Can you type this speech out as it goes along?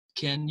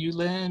Can you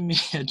lend me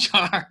a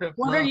jar of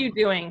What love? are you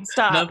doing?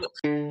 Stop.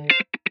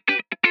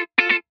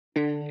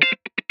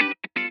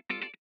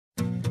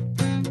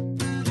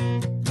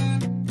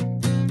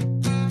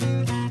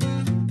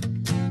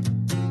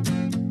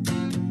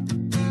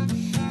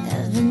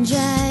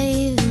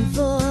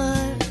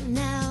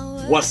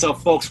 What's up,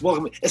 folks?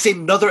 Welcome. It's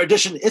another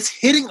edition. It's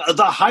hitting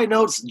the high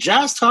notes.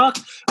 Jazz Talk.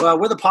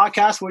 We're the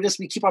podcast where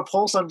we keep our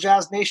pulse on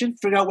Jazz Nation,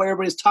 figure out what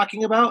everybody's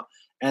talking about,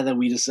 and then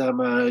we just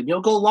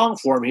go long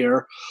form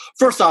here.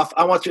 First off,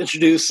 I want to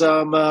introduce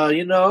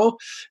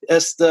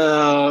it's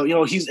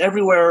the he's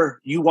everywhere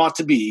you want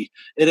to be.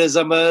 It is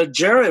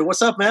Jared.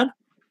 What's up, man?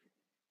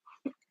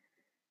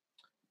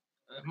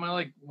 Am I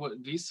like what,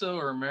 Visa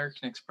or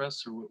American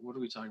Express, or what are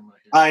we talking about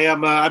here? I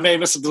am. I may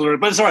have missed the delivery,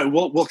 but it's all right.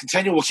 We'll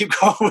continue. We'll keep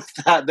going with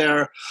that.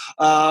 There,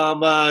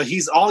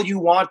 he's all you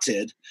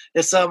wanted.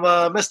 It's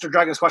Mr.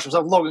 Dragon Squash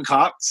himself, Logan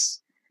Cox.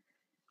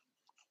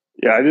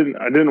 Yeah, I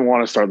didn't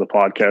want to start the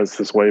podcast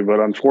this way, but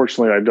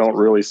unfortunately, I don't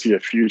really see a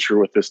future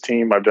with this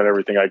team. I've done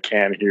everything I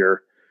can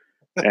here,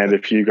 and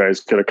if you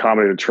guys could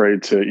accommodate a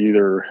trade to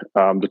either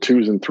the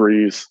 2s and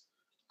 3s.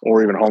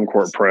 Or even home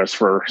court press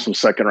for some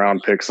second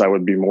round picks, I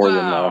would be more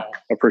than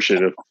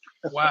appreciative.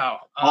 Wow!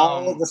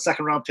 All the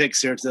second round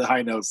picks here to the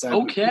high notes.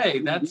 Okay,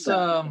 that's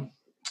hurtful,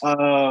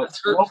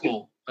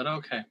 but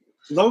okay.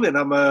 Logan,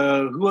 I'm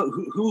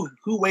who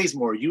weighs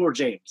more, you or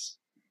James?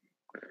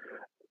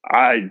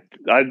 I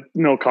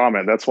no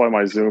comment. That's why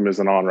my Zoom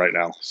isn't on right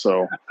now.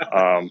 So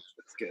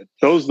that's good.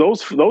 Those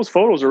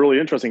photos are really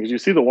interesting because you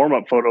see the warm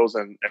up photos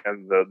and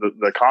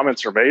the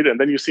comments are made,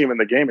 and then you see him in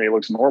the game and he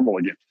looks normal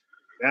again.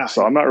 Yeah.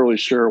 So I'm not really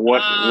sure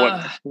what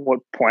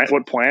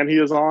plan he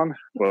is on.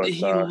 But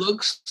he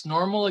looks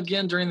normal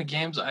again during the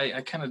games.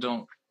 I kind of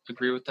don't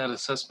agree with that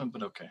assessment,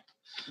 but okay.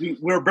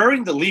 We're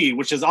burying the lead,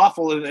 which is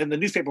awful in the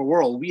newspaper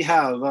world. We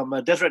have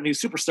a Deseret News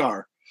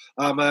superstar.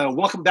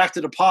 Welcome back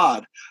to the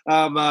pod.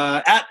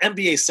 At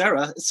NBA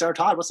Sarah. It's Sarah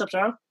Todd. What's up,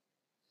 Sarah?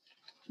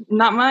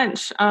 Not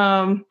much.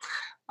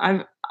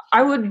 I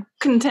would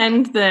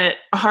contend that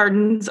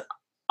Harden's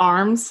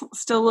arms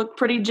still look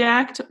pretty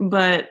jacked,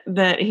 but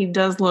that he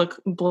does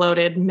look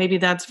bloated. Maybe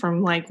that's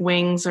from like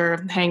wings or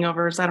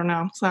hangovers. I don't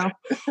know. So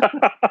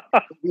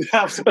you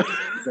have some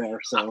there.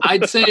 So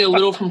I'd say a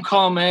little from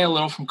column A, a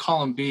little from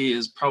column B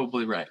is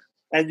probably right.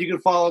 And you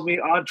can follow me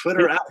on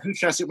Twitter at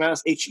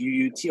HoopTransSuperman,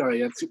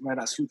 HUUTRAN, Superman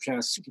at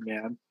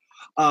HoopTransSuperman.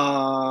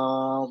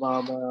 On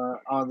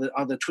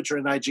the Twitter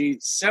and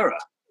IG, Sarah,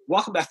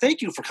 welcome back.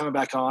 Thank you for coming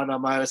back on.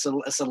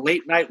 It's a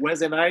late night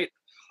Wednesday night.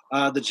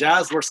 The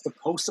Jazz were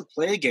supposed to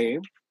play a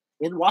game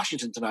in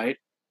Washington tonight.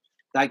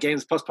 That game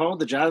is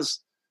postponed. The Jazz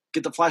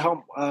get to fly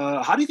home.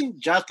 How do you think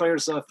Jazz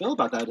players feel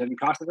about that? Have you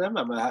talked to them?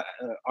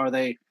 Are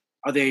they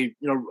maybe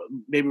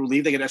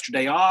relieved they get an extra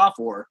day off,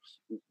 or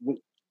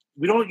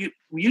we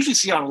usually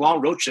see on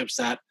long road trips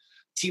that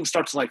teams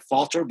start to like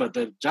falter, but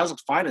the Jazz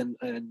looked fine in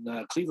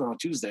Cleveland on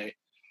Tuesday.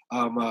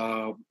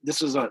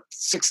 This was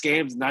 6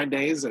 games, 9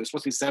 days. It was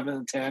supposed to be 7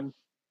 and 10.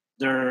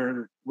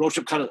 Their road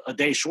trip cut a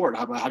day short.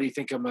 How do you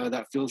think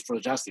that feels for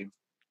the Jazz team?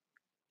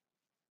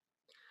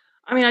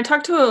 I mean, I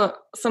talked to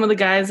some of the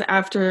guys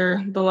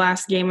after the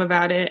last game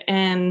about it,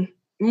 and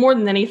more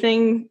than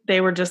anything,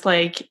 they were just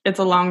like, it's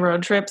a long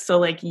road trip. So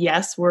like,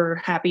 yes, we're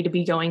happy to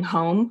be going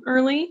home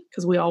early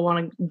because we all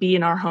want to be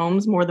in our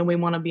homes more than we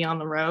want to be on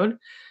the road.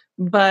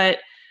 But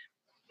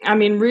I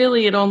mean,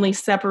 really, it only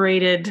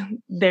separated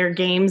their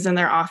games and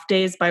their off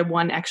days by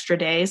 1 extra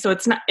day. So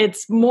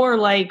it's more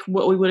like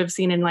what we would have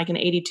seen in like an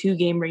 82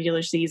 game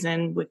regular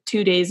season with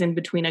 2 days in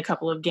between a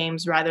couple of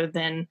games rather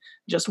than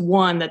just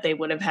 1 that they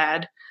would have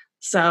had.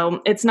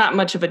 So it's not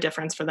much of a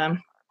difference for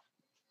them.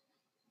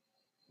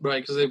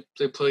 Right, because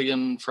they play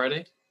again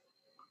Friday?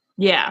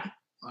 Yeah.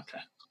 Okay.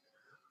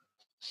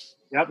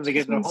 Yep, they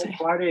get the home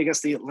Friday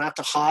against the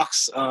Atlanta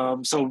Hawks.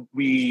 So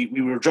we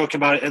were joking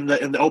about it in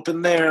the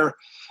open there.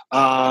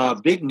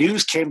 Big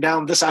news came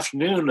down this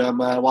afternoon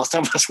while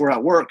some of us were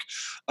at work.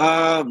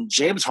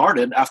 James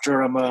Harden, after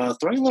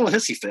throwing a little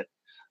hissy fit.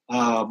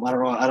 I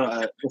don't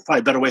know. There's probably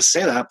a better way to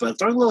say that, but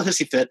throwing a little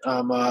hissy fit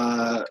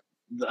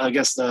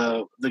against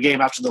the game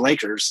after the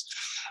Lakers.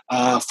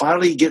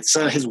 Finally gets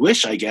his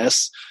wish, I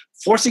guess,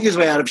 forcing his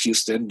way out of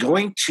Houston,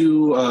 going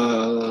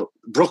to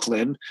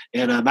Brooklyn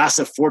in a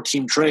massive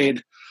 4-team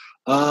trade.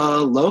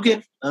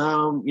 Logan,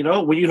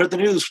 when you heard the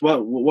news,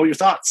 what were your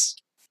thoughts?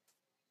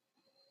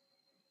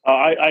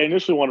 I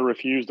initially want to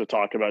refuse to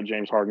talk about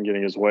James Harden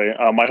getting his way.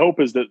 My hope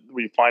is that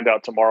we find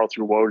out tomorrow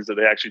through Woj that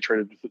they actually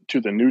traded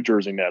to the New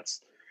Jersey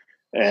Nets.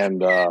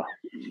 And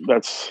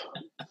that's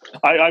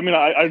 –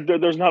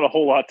 there's not a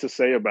whole lot to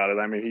say about it.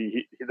 I mean,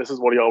 he this is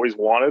what he always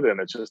wanted, and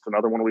it's just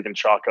another one we can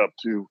chalk up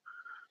to,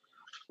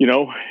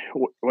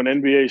 when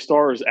NBA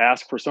stars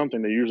ask for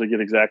something, they usually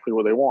get exactly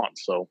what they want.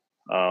 So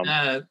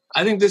I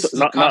think this is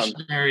a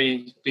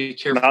cautionary. Be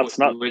careful.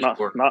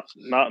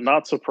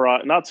 Not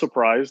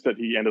surprised that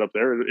he ended up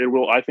there.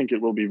 I think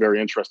it will be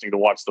very interesting to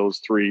watch those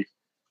three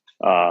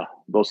try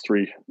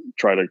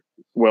to.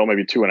 Well,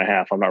 maybe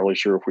 2.5. I'm not really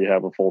sure if we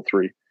have a full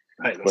 3.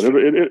 Right, but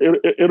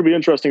it'll be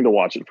interesting to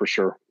watch it for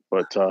sure.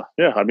 But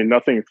yeah, I mean,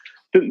 nothing.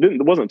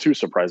 It wasn't too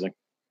surprising.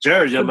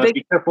 Jared,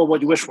 be careful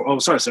what you wish for. Oh,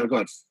 sorry, Sarah. Go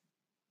ahead.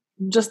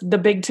 Just the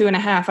big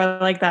 2.5. I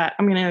like that.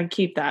 I'm going to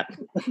keep that.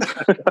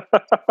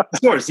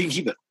 Of course, you can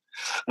keep it.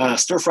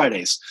 Stir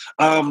Fridays.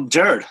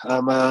 Jared,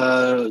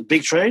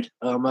 big trade.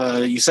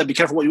 You said be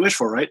careful what you wish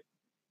for, right?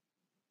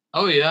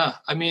 Oh, yeah.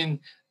 I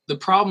mean, the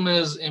problem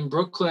is in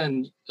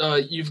Brooklyn,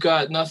 you've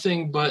got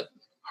nothing but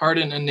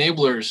Harden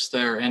enablers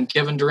there, and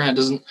Kevin Durant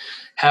doesn't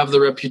have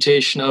the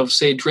reputation of,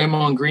 say,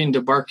 Draymond Green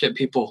to bark at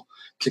people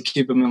to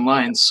keep him in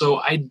line. So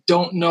I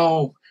don't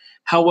know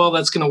how well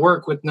that's going to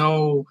work with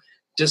no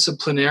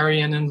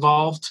disciplinarian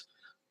involved.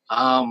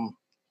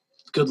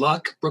 Good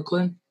luck,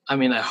 Brooklyn. I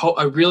mean,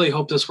 I really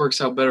hope this works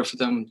out better for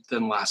them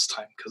than last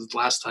time, because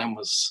last time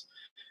was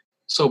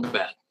so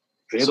bad.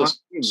 So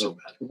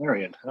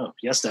bad. Oh,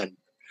 yes, then.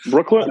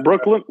 Brooklyn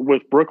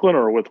with Brooklyn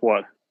or with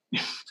what?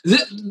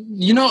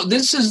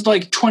 This is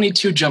like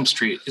 22 Jump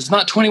Street. It's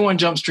not 21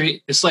 Jump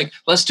Street. It's like,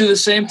 let's do the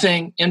same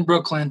thing in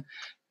Brooklyn,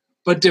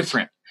 but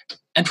different.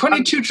 And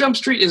 22 Jump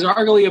Street is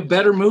arguably a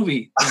better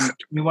movie than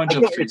 21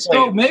 Jump Street.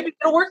 So maybe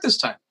it'll work this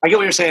time. I get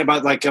what you're saying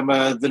about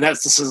the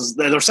Nets. This is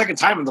their second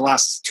time in the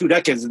last 2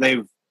 decades that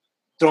they've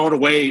thrown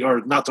away,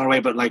 or not thrown away,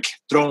 but like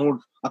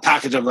thrown a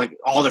package of like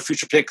all their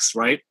future picks,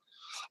 right?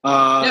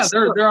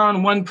 They're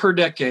on one per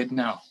decade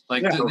now.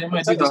 Like they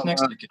might do this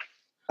next decade.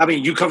 I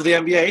mean, you cover the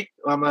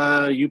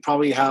NBA. You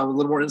probably have a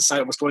little more insight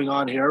on what's going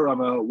on here.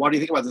 What do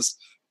you think about this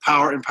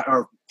player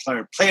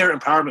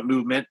empowerment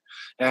movement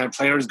and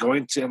players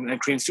going to and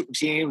creating super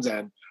teams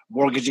and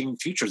mortgaging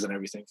futures and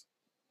everything?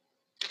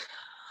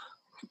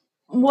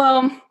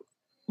 Well,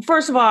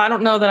 first of all, I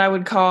don't know that I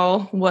would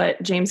call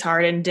what James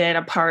Harden did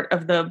a part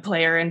of the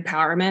player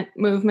empowerment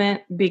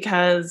movement,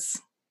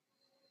 because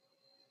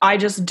I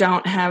just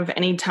don't have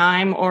any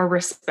time or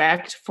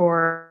respect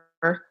for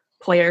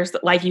players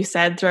that, like you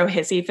said, throw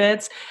hissy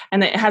fits.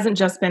 And it hasn't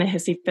just been a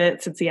hissy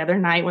fit since the other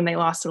night when they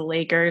lost to the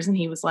Lakers and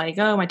he was like,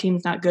 oh, my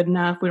team's not good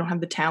enough. We don't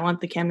have the talent,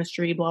 the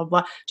chemistry, blah,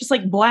 blah. Just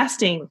like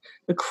blasting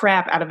the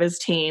crap out of his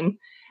team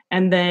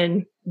and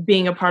then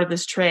being a part of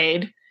this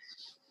trade.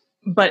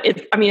 But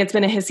it's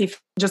been a hissy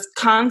fit, just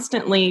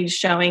constantly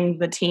showing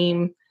the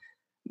team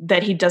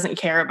that he doesn't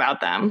care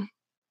about them.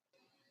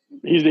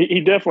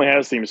 He definitely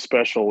has seemed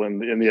special in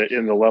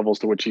the levels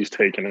to which he's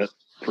taken it,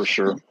 for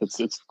sure.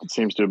 It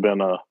seems to have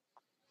been a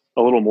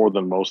little more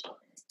than most.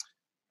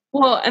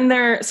 Well,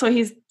 and so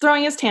he's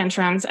throwing his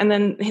tantrums, and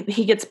then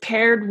he gets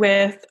paired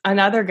with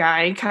another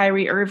guy,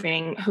 Kyrie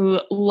Irving, who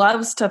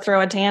loves to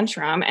throw a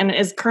tantrum and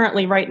is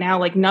currently right now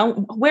like, no,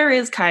 where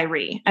is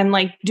Kyrie? And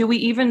like, do we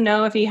even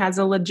know if he has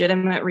a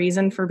legitimate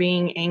reason for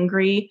being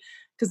angry?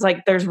 Because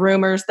like, there's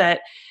rumors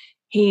that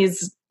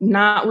he's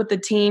not with the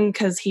team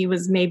because he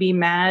was maybe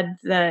mad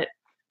that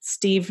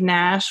Steve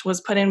Nash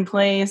was put in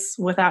place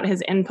without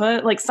his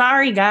input. Like,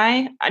 sorry,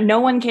 guy, no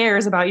one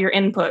cares about your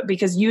input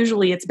because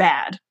usually it's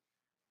bad.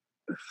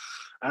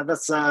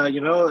 That's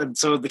and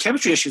so the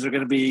chemistry issues are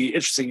going to be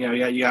interesting.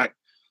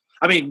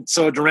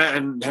 So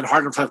Durant and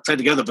Harden have played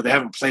together, but they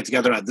haven't played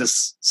together at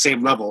this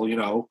same level.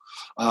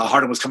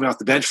 Harden was coming off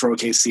the bench for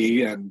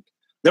OKC, and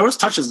there was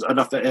touches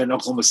enough in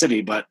Oklahoma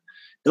City, but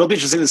it'll be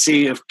interesting to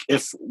see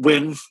if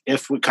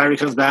Kyrie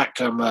comes back,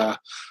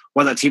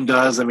 what that team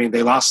does. I mean,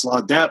 they lost a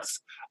lot of depth.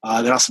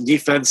 They lost some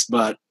defense,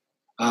 but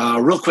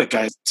real quick,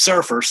 guys,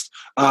 Sarah first.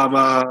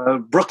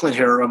 Brooklyn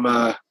here,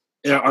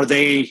 are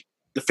they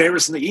the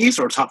favorites in the East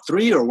or top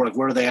 3, or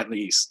where are they at in the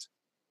East?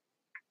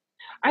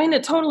 I mean,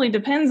 it totally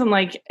depends on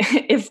like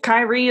if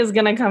Kyrie is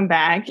going to come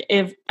back.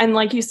 And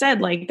like you said,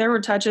 like there were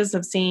touches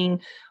of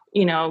seeing,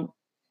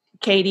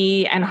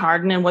 KD and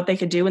Harden and what they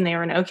could do when they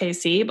were in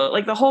OKC. But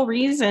like the whole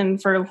reason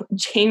for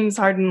James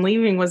Harden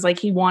leaving was like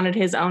he wanted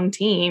his own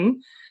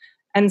team,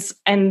 and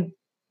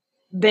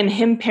then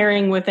him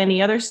pairing with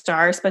any other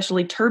star,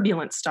 especially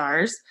turbulent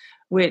stars,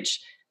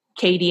 which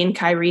KD and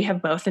Kyrie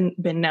have both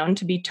been known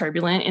to be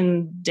turbulent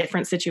in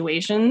different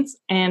situations.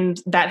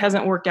 And that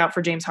hasn't worked out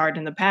for James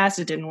Harden in the past.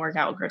 It didn't work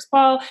out with Chris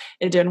Paul.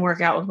 It didn't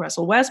work out with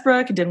Russell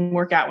Westbrook. It didn't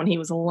work out when he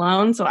was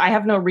alone. So I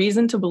have no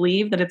reason to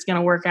believe that it's going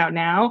to work out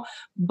now.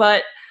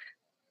 But,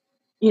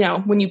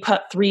 when you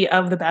put 3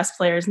 of the best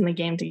players in the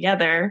game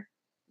together,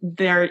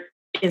 there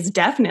is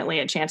definitely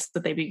a chance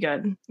that they'd be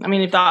good. I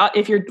mean,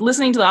 if you're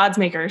listening to the odds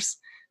makers,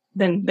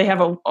 then they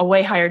have a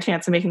way higher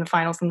chance of making the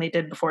finals than they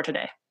did before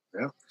today.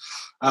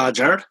 Yeah.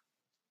 Jared?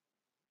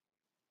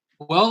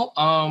 Well,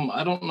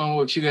 I don't know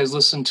if you guys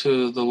listened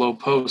to the Low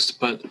Post,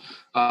 but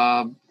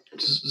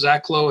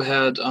Zach Lowe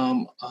had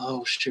I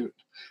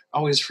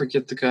always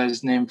forget the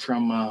guy's name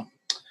from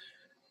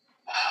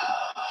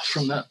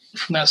that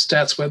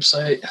stats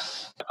website.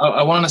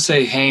 I want to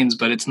say Haynes,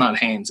 but it's not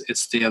Haynes.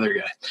 It's the other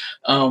guy.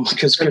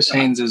 Because Chris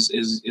Haynes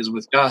is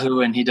with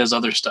Yahoo and he does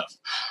other stuff.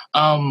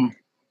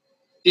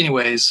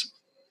 Anyways,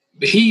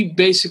 he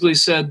basically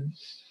said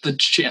the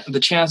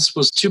chance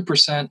was 2%.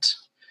 Chris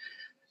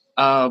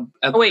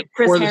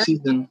for the Herring?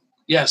 season.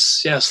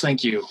 Yes,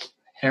 thank you,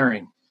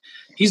 Herring.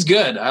 He's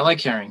good. I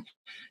like Herring.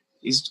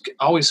 He's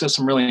always says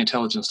some really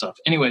intelligent stuff.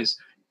 Anyways,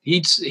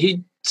 He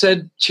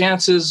said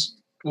chances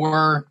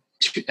were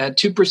at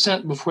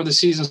 2% before the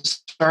season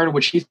started,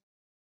 which he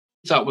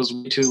thought was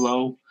way too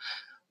low,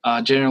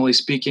 generally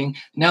speaking.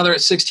 Now they're at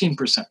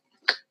 16%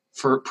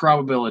 for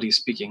probability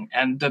speaking,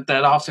 and that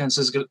offense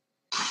is good,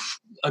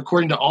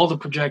 according to all the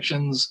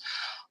projections,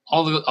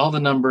 all the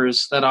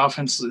numbers. That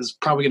offense is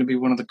probably going to be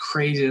one of the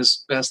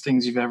craziest, best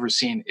things you've ever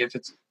seen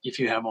if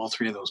you have all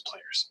three of those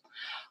players.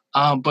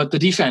 But the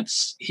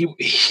defense,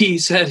 he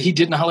said he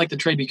did not like the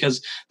trade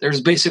because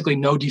there's basically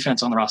no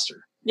defense on the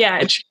roster.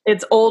 Yeah,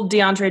 it's old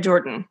DeAndre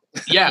Jordan.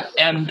 Yeah,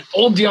 and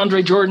old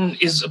DeAndre Jordan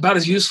is about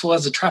as useful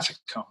as a traffic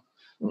cone.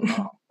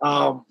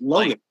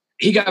 Logan.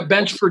 He got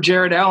benched for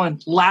Jared Allen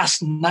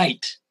last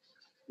night.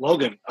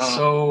 Logan.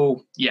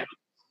 So, yeah.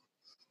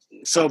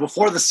 So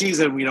before the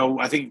season,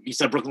 I think you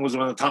said Brooklyn was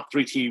one of the top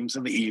 3 teams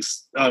in the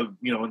East,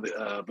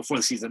 before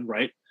the season,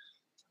 right?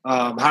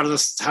 How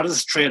does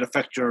this trade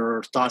affect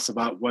your thoughts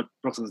about what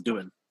Brooklyn's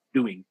doing?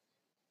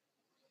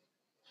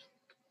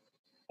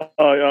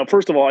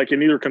 First of all, I can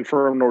neither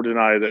confirm nor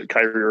deny that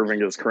Kyrie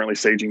Irving is currently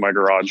saging my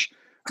garage,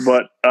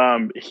 but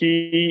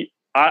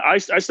I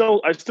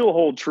still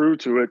hold true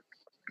to it.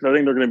 I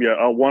think they're going to be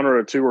a 1 or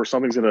a 2 or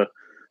something's going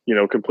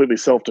to, completely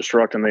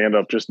self-destruct and they end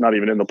up just not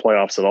even in the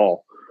playoffs at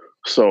all.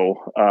 So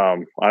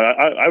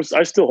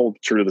I still hold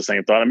true to the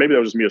same thought. And maybe that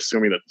was just me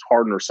assuming that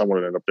Harden or someone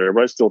would end up there,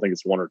 but I still think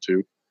it's 1 or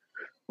 2.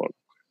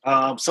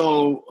 As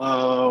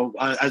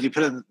you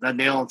put a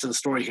nail into the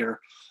story here,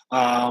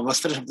 let's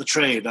finish up the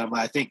trade.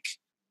 I think,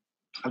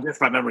 I'm just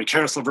from my memory,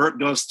 Karis LeVert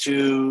goes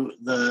to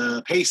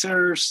the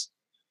Pacers.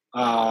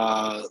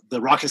 The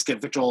Rockets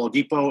get Victor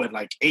Oladipo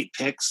and 8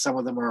 picks. Some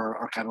of them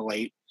are kind of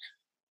late.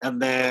 And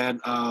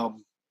then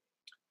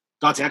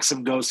Dante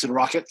Exum goes to the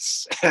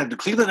Rockets. And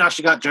Cleveland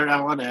actually got Jared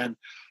Allen and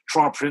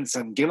Toronto Prince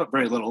and gave up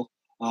very little.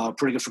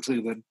 Pretty good for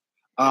Cleveland.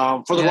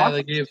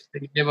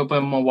 They gave up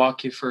on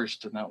Milwaukee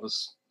first, and that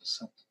was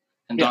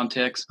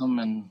Dante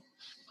Exum and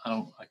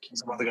I can't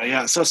some other guy.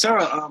 Yeah. So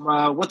Sarah,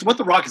 what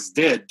the Rockets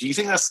did, do you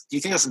think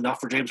that's enough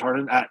for James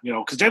Harden?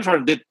 Because James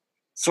Harden did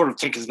sort of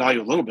take his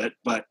value a little bit,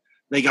 but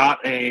they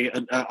got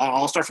an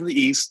all-star from the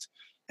East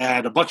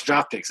and a bunch of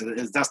draft picks.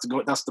 That's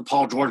the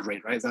Paul George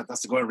rate, right?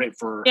 That's the going rate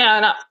for.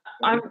 Yeah,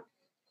 and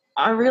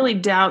I really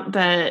doubt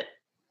that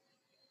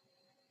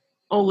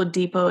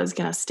Oladipo is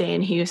going to stay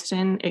in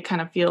Houston. It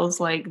kind of feels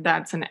like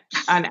that's an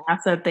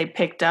asset they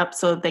picked up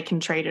so that they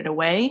can trade it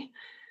away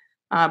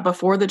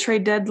before the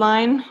trade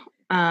deadline.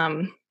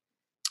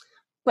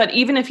 But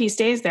even if he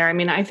stays there,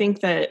 I think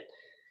that,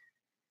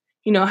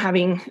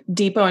 having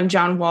Depot and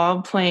John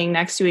Wall playing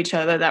next to each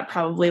other, that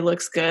probably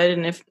looks good.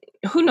 And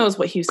who knows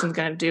what Houston's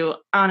going to do,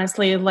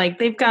 honestly,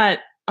 they've got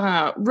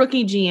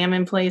rookie GM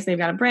in place. They've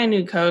got a brand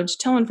new coach.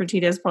 Tillman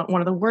Fertitta is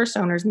one of the worst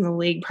owners in the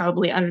league,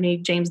 probably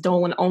underneath James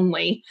Dolan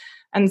only.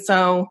 And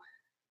so,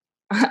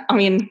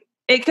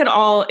 it could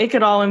all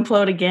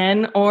implode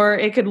again, or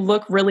it could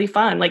look really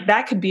fun.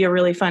 That could be a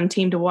really fun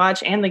team to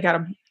watch. And they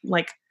got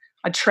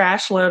a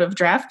trash load of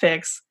draft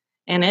picks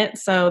in it,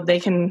 so they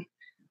can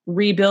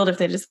rebuild if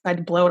they decide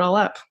to blow it all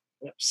up.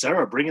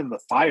 Sarah, bring in the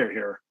fire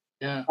here.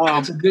 Yeah,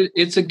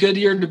 it's a good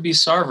year to be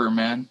Sarver,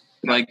 man.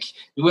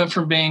 You went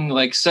from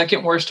being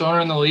second worst owner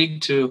in the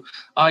league to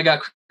I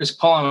got Chris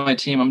Paul on my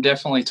team. I'm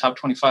definitely top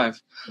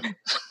 25.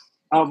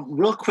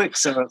 Real quick,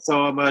 Sarah.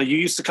 So you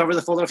used to cover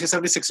the Philadelphia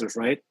 76ers,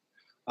 right?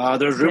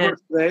 There's rumors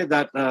today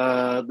that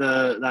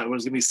that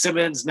was going to be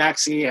Simmons,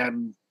 Maxey,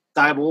 and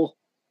Thibault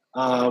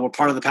were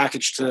part of the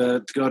package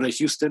to go to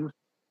Houston.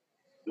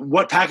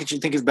 What package do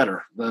you think is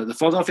better? The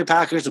Philadelphia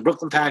package, the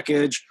Brooklyn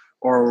package,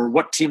 or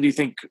what team do you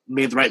think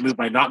made the right move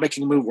by not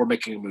making a move or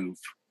making a move?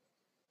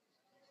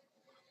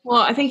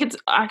 Well, I think it's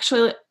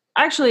actually,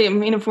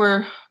 if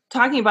we're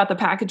talking about the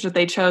package that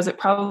they chose, it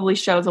probably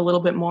shows a little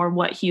bit more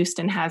what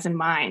Houston has in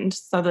mind,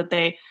 so that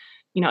they,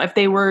 if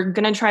they were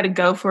going to try to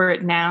go for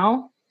it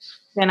now,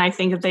 then I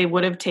think that they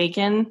would have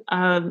taken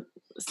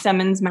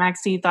Simmons,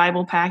 Maxey,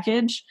 Thibault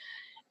package.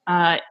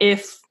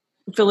 If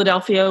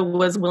Philadelphia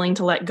was willing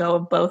to let go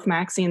of both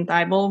Maxey and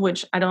Thibault,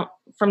 which I don't,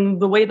 from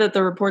the way that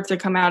the reports have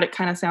come out, it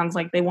kind of sounds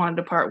like they wanted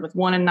to part with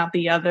one and not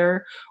the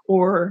other,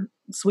 or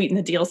sweeten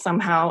the deal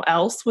somehow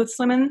else with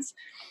Simmons.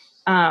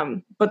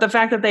 But the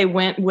fact that they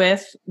went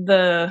with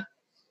the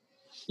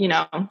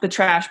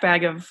trash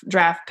bag of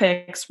draft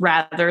picks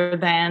rather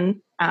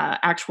than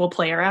actual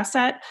player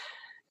asset,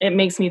 it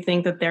makes me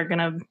think that they're going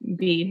to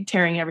be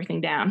tearing everything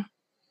down.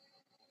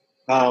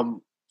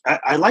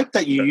 I like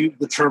that you use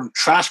the term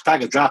trash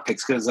bag of draft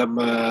picks, because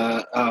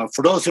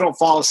for those who don't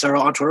follow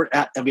Sarah on Twitter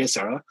at NBA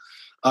Sarah,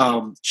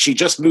 she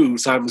just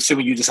moved, so I'm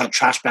assuming you just had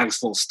trash bags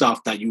full of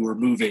stuff that you were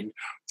moving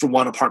from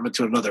one apartment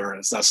to another,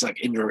 and so that's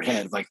in your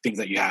head, things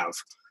that you have.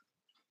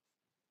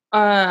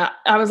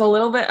 I was a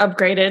little bit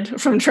upgraded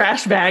from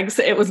trash bags.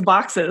 It was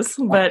boxes,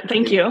 but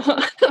thank you. It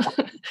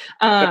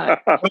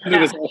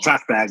was all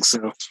trash bags.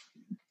 So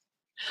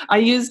I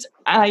used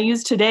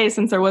today,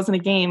 since there wasn't a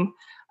game.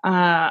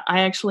 I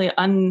actually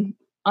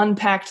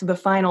unpacked the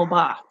final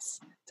box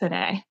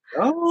today.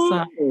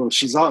 Oh,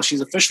 so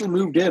she's officially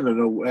moved in,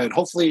 and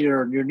hopefully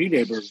your new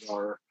neighbors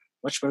are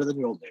Much better than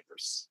your old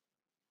neighbors.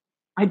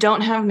 I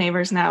don't have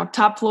neighbors now.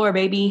 Top floor,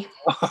 baby.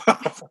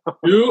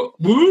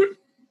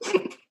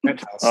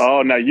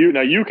 Oh, now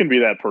you can be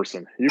that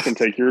person. You can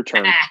take your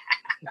turn.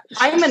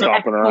 I'm an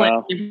Stomping around.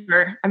 excellent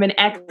neighbor. I'm an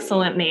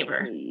excellent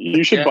neighbor.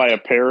 You should buy a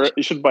parrot.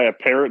 You should buy a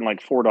parrot and like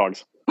 4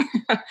 dogs.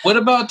 What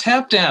about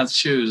tap dance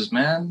shoes,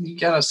 man? You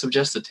gotta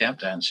suggest the tap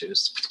dance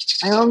shoes.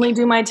 I only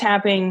do my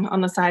tapping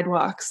on the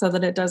sidewalk so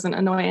that it doesn't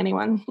annoy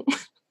anyone.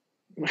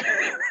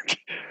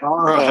 All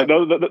right.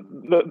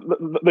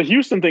 The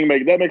Houston thing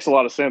makes a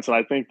lot of sense, and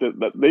I think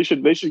that they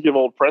should give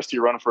old Presty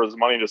a run for his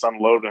money, just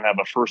unload and have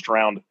a first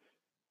round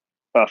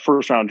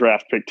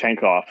draft pick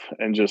tank off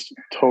and just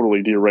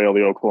totally derail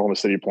the Oklahoma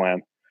City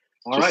plan.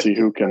 All just right. see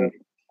who can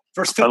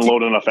First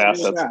unload enough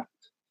assets.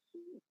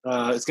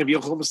 It's going to be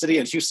Oklahoma City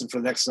and Houston for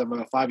the next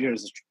 5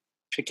 years,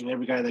 picking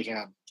every guy they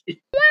can.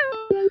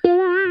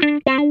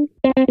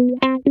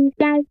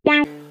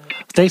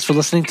 Thanks for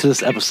listening to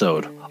this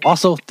episode.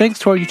 Also, thanks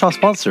to our Utah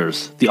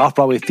sponsors, the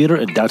Off-Broadway Theater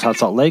in downtown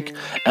Salt Lake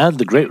and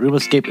the Great Room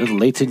Escape in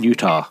Layton,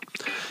 Utah.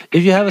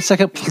 If you have a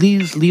second,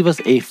 please leave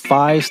us a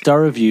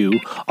 5-star review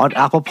on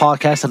Apple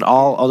Podcasts and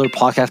all other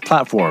podcast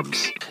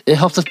platforms. It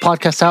helps us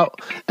podcast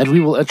out, and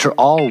we will enter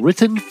all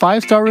written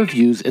 5-star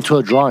reviews into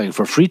a drawing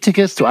for free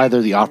tickets to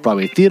either the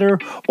Off-Broadway Theater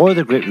or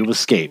the Great Room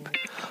Escape.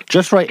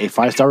 Just write a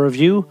 5-star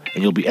review,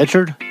 and you'll be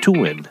entered to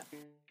win.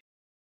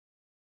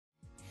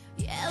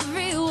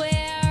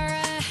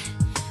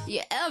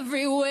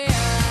 Everywhere.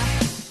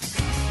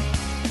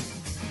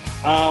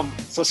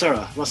 So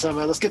Sarah, let's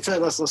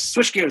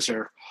switch gears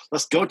here.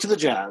 Let's go to the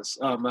Jazz.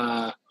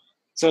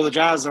 So the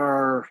Jazz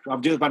are,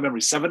 I'm doing it by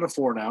memory,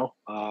 7-4 now.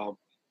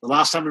 The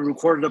last time we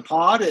recorded a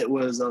pod, it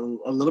was a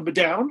little bit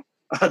down.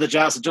 The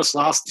Jazz had just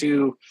lost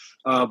to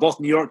both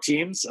New York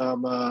teams.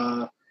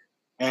 And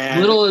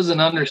little is an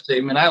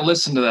understatement. I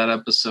listened to that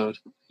episode.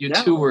 You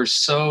two were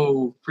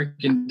so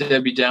freaking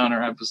Debbie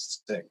Downer. I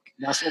was sick.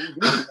 That's what we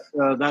do.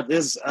 That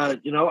is, No,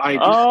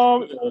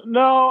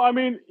 I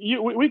mean,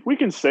 we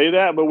can say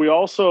that, but we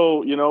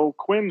also,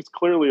 Quinn's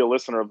clearly a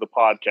listener of the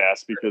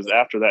podcast because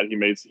after that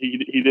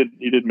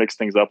he did mix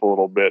things up a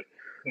little bit.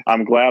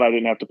 I'm glad I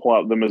didn't have to pull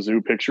out the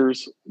Mizzou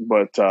pictures,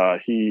 but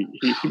he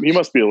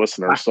must be a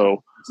listener.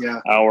 So yeah,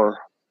 our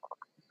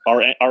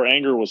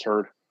anger was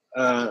heard.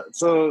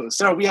 So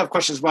Sarah, we have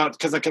questions about,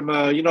 because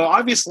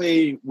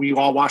obviously we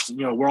all watched,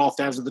 we're all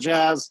fans of the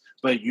Jazz,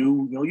 but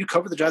you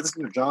cover the Jazz. This is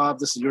your job.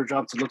 This is your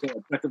job to look at it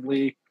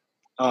objectively.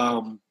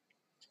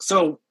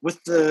 So with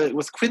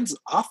Quinn's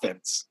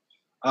offense,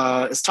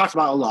 it's talked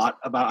about a lot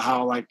about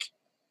how like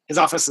his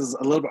offense is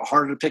a little bit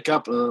harder to pick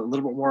up, a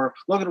little bit more.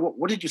 Logan,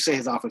 what did you say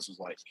his offense was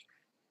like?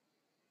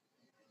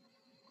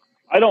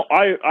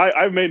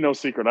 I've made no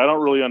secret. I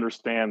don't really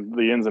understand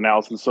the ins and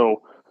outs, and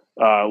so.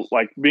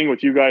 Like being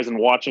with you guys and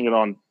watching it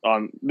on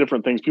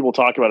different things, people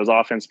talk about his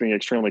offense being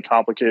extremely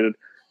complicated.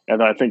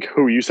 And I think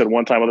you said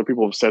one time, other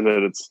people have said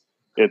that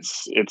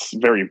it's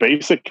very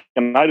basic.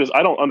 And I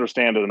don't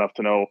understand it enough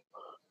to know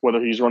whether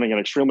he's running an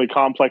extremely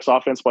complex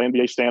offense by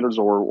NBA standards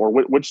or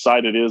which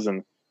side it is.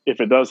 And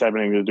if it does have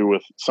anything to do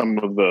with some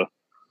of the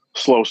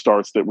slow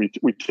starts that we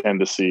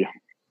tend to see.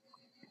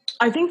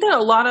 I think that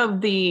a lot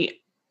of the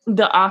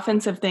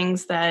offensive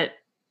things that,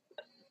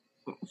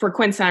 for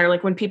Quinn Snyder,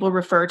 like when people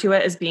refer to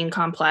it as being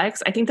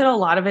complex, I think that a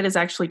lot of it is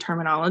actually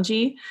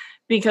terminology,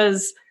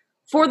 because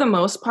for the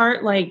most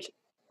part, like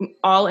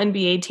all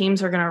NBA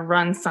teams are going to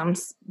run some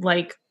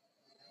like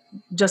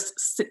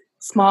just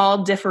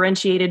small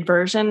differentiated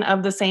version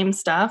of the same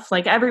stuff.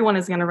 Like everyone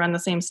is going to run the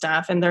same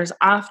stuff. And there's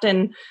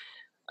often,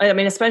 I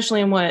mean,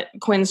 especially in what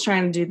Quinn's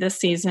trying to do this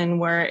season,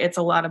 where it's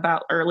a lot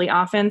about early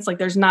offense, like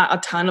there's not a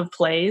ton of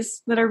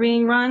plays that are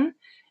being run.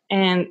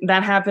 And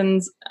that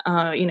happens,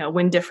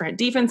 when different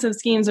defensive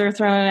schemes are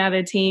thrown at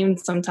a team.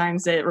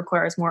 Sometimes it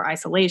requires more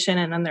isolation,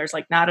 and then there's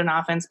like not an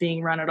offense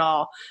being run at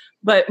all.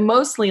 But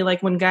mostly,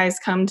 like when guys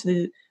come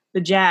to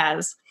the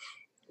Jazz,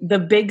 the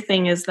big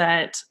thing is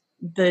that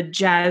the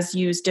Jazz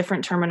use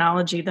different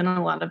terminology than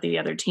a lot of the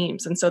other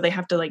teams, and so they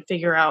have to like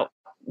figure out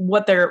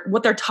what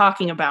they're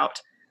talking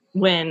about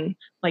when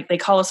like they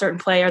call a certain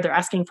play or they're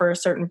asking for a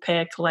certain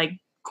pick. Like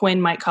Quinn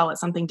might call it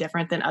something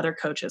different than other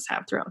coaches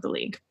have throughout the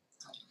league.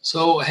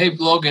 So, hey,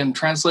 Logan,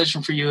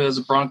 translation for you as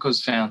a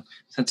Broncos fan,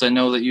 since I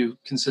know that you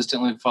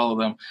consistently follow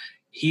them.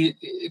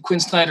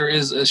 Quinn Snyder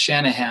is a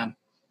Shanahan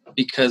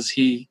because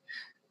he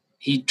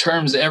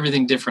terms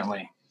everything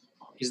differently.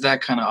 He's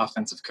that kind of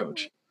offensive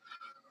coach.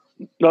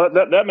 No,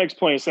 that makes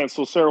plenty of sense.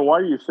 So, Sarah,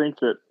 why do you think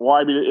that?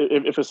 I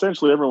mean, if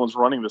essentially everyone's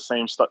running the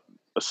same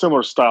a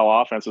similar style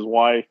offenses,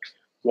 why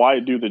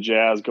do the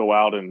Jazz go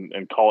out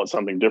and call it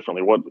something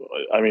differently?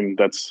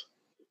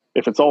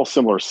 If it's all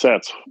similar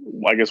sets,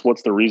 I guess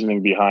what's the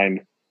reasoning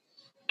behind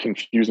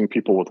confusing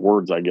people with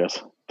words, I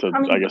guess?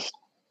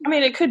 I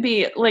mean, it could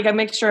be like a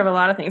mixture of a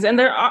lot of things. And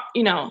there are,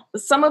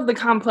 some of the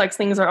complex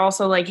things are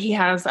also like he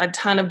has a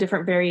ton of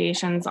different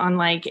variations on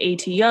like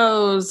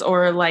ATOs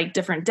or like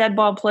different dead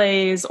ball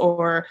plays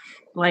or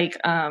like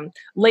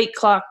late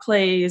clock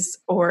plays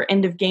or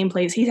end of game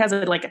plays. He has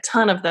like a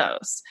ton of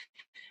those.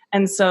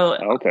 And so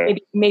Okay.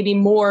 maybe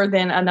more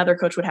than another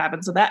coach would have.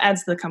 And so that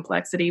adds to the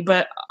complexity.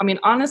 But I mean,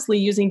 honestly,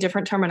 using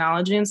different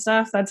terminology and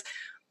stuff, that's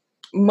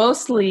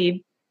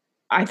mostly,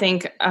 I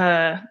think,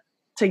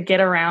 to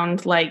get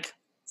around like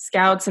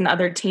scouts and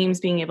other teams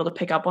being able to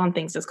pick up on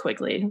things as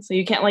quickly. So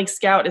you can't like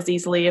scout as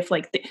easily if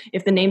like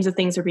if the names of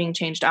things are being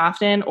changed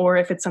often, or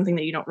if it's something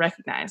that you don't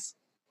recognize.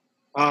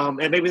 And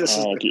maybe this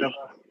is like a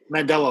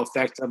Mandela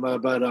effect,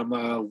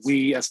 but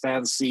we as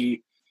fans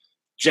see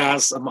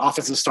Jazz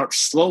offenses start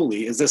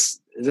slowly. Is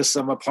this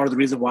a part of the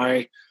reason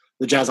why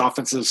the Jazz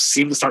offenses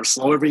seem to start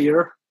slow every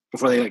year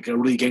before they like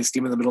really gain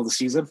steam in the middle of the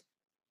season?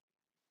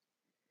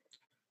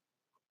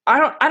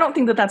 I don't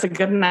think that that's a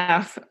good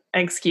enough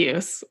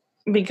excuse,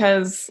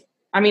 because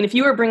I mean, if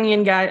you were bringing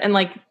in guys, and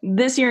like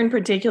this year in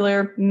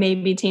particular,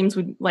 maybe teams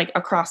would like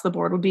across the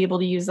board would be able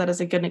to use that as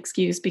a good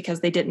excuse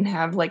because they didn't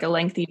have like a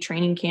lengthy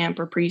training camp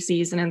or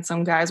preseason, and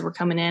some guys were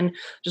coming in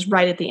just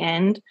right at the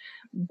end.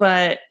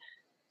 But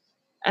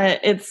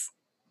it's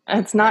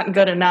not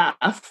good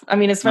enough. I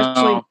mean,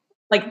 especially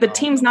like the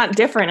team's not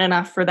different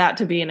enough for that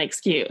to be an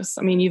excuse.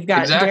 I mean, you've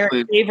got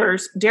Exactly.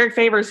 Derek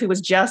Favors, who was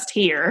just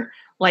here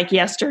like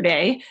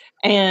yesterday,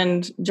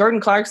 and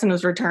Jordan Clarkson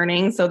was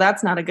returning, so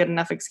that's not a good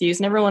enough excuse.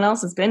 And everyone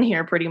else has been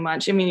here pretty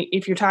much. I mean,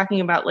 if you're talking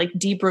about like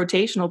deep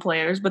rotational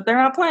players, but they're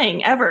not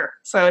playing ever,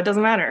 so it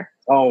doesn't matter.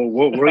 Oh,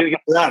 we're gonna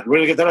get to that. We're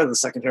gonna get that in a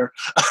second here.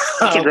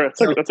 That's a great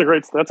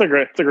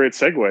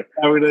segue.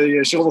 I'm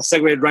gonna she almost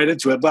segued right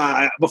into it.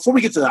 But before we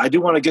get to that, I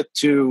do want to get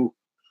to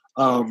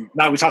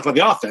now we talked about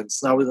the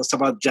offense. Now let's talk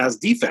about Jazz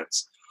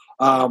defense.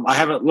 I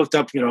haven't looked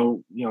up,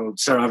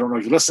 Sarah, I don't know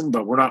if you listen,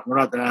 but we're not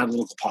an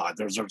analytical pod.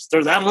 There's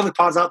analytic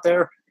pods out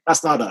there.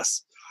 That's not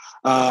us.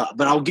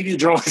 But I'll give you the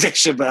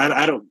generalization, but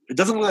I don't, it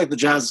doesn't look like the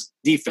Jazz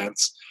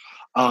defense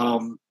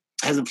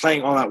has been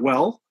playing all that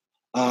well.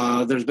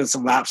 There's been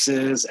some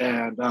lapses.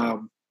 And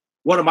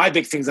one of my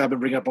big things I've been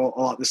bringing up a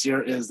lot this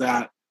year is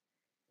that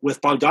with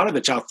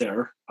Bogdanovich out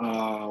there,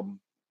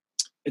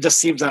 it just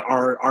seems that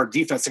our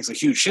defense takes a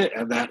huge hit,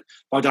 and that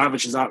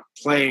Bogdanovich is not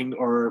playing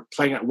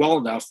it well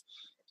enough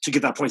to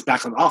get that points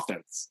back on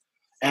offense.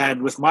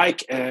 And with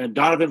Mike and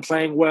Donovan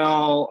playing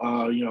well,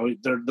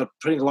 they're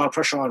putting a lot of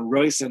pressure on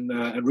Royce and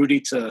Rudy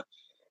to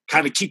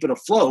kind of keep it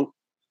afloat.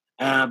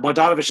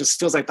 Bogdanovich just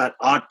feels like that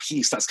odd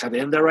piece that's kind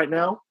of in there right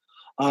now.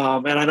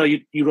 And I know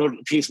you wrote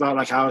a piece about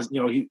like how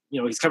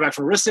he's come back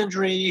from a wrist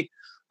injury.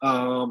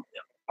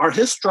 Are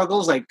his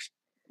struggles like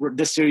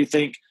this year, you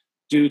think,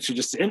 due to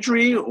just the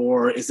injury,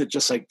 or is it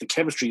just like the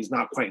chemistry is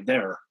not quite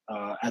there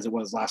as it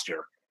was last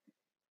year?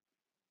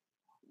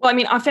 Well, I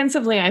mean,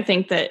 offensively, I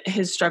think that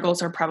his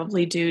struggles are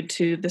probably due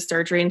to the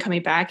surgery and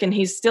coming back, and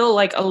he's still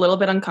like a little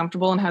bit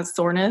uncomfortable and has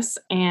soreness.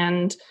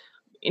 And,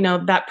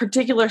 that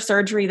particular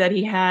surgery that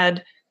he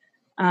had,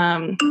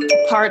 sorry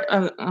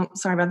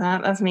about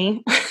that. That's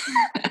me.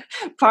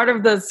 Part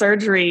of the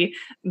surgery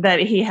that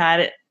he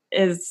had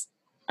is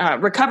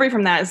recovery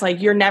from that is like,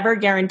 you're never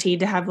guaranteed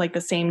to have like the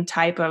same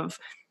type of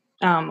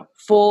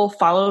full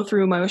follow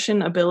through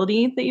motion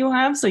ability that you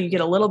have. So you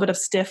get a little bit of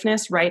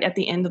stiffness right at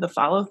the end of the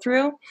follow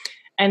through.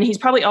 And he's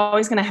probably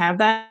always going to have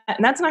that.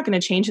 And that's not going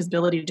to change his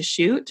ability to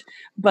shoot,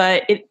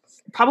 but it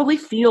probably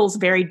feels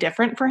very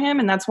different for him.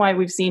 And that's why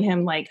we've seen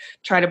him like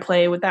try to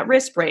play with that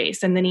wrist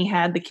brace. And then he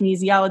had the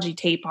kinesiology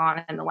tape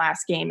on in the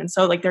last game. And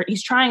so like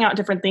he's trying out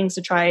different things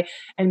to try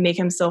and make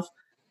himself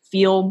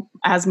feel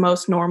as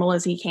most normal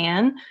as he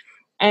can.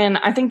 And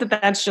I think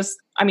that's just,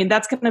 I mean,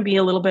 that's going to be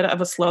a little bit of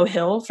a slow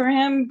hill for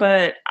him,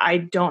 but I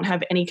don't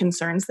have any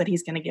concerns that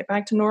he's going to get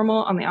back to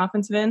normal on the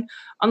offensive end.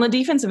 On the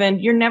defensive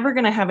end, you're never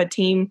going to have a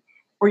team,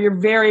 or you're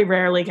very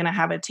rarely going to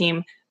have a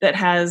team that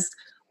has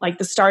like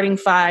the starting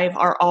five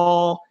are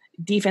all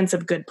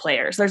defensive good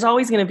players. There's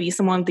always going to be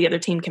someone the other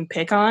team can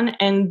pick on.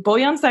 And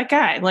Bojan's that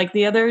guy. Like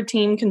the other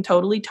team can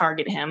totally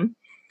target him.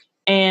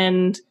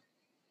 And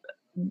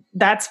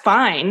that's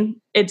fine.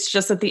 It's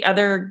just that the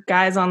other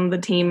guys on the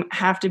team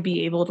have to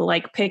be able to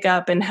like pick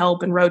up and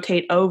help and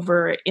rotate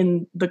over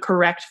in the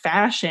correct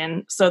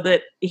fashion so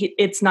that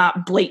it's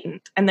not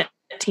blatant and that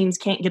teams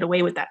can't get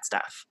away with that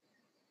stuff.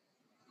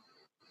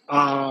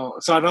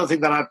 So another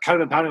thing that I've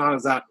kind of been pounding on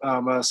is that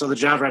so the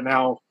Jazz right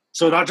now,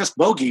 so not just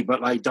Bogey,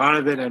 but like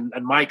Donovan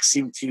and Mike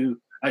seem to,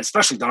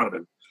 especially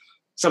Donovan,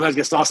 sometimes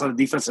gets lost on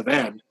the defensive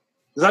end.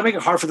 Does that make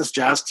it hard for this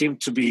Jazz team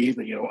to be,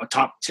 a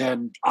top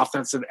 10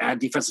 offensive and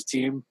defensive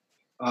team?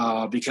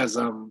 Because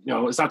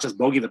it's not just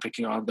Bogey they're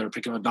picking on; they're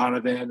picking on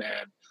Donovan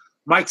and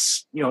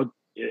Mike's.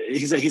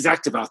 He's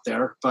active out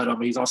there, but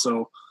he's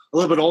also a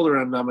little bit older,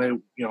 and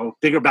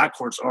bigger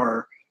backcourts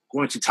are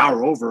going to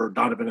tower over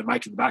Donovan and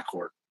Mike in the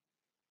backcourt.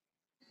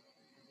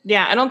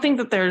 Yeah, I don't think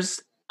that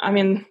there's a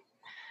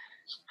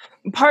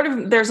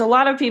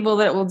lot of people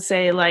that would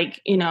say like,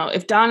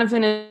 if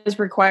Donovan is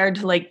required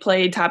to like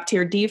play top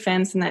tier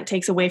defense and that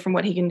takes away from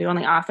what he can do on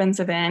the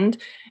offensive end.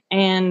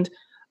 And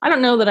I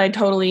don't know that I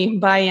totally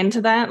buy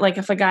into that. Like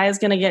if a guy is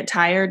going to get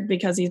tired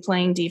because he's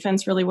playing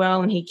defense really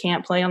well and he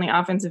can't play on the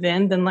offensive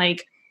end, then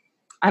like,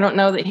 I don't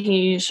know that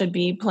he should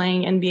be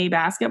playing NBA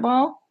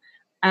basketball.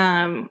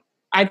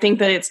 I think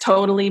that it's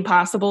totally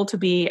possible to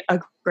be a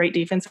great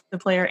defensive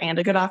player and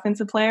a good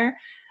offensive player.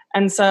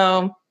 And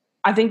so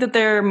I think that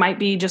there might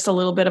be just a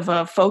little bit of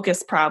a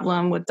focus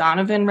problem with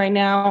Donovan right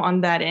now on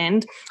that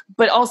end.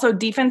 But also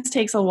defense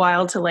takes a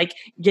while to like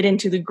get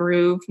into the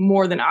groove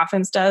more than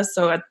offense does.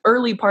 So at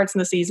early parts in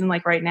the season,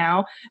 like right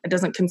now, it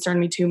doesn't concern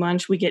me too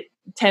much. We get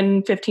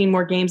 10, 15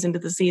 more games into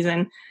the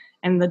season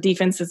and the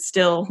defense is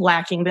still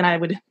lacking, then I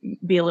would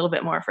be a little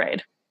bit more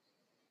afraid.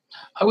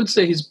 I would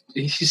say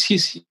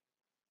he's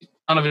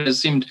Donovan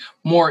has seemed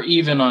more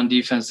even on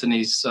defense than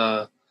he's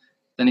been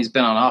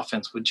on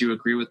offense. Would you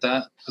agree with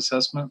that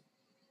assessment?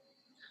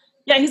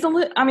 Yeah,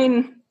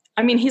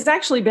 he's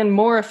actually been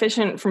more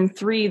efficient from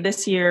three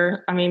this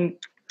year.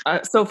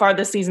 So far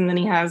this season than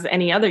he has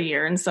any other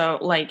year. And so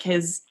like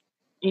his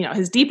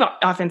deep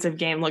offensive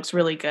game looks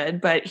really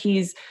good, but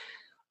he's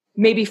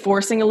maybe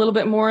forcing a little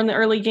bit more in the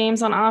early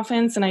games on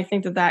offense. And I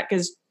think that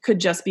could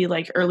just be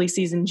like early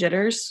season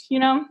jitters,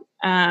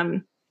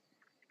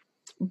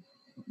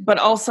 but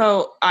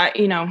also,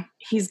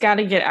 he's got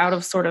to get out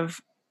of sort of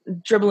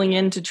dribbling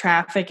into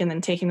traffic and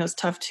then taking those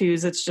tough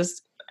twos.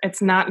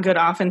 It's not good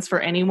offense for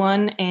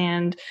anyone.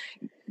 And,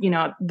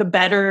 the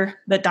better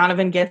that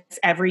Donovan gets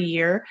every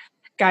year,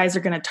 guys are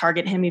going to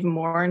target him even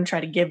more and try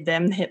to give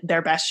them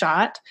their best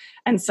shot.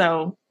 And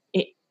so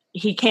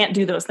he can't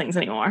do those things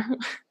anymore.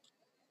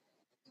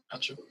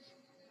 Gotcha.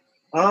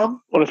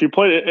 Well, if he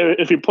played at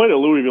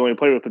Louisville and he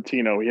played with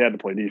Patino, he had to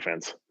play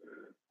defense.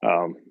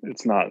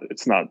 It's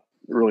not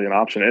really an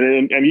option.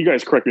 And you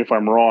guys correct me if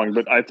I'm wrong,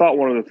 but I thought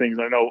one of the things,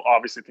 I know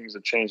obviously things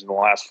have changed in the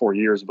last 4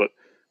 years, but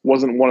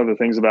wasn't one of the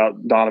things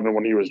about Donovan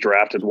when he was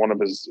drafted, one of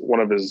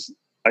his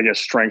I guess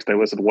strengths they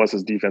listed was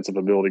his defensive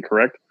ability,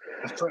 correct?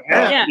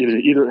 Yeah.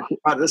 Either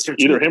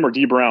him or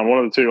D Brown, one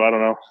of the two. I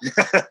don't know.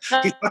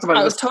 It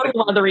was totally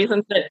one of the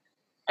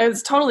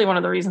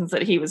reasons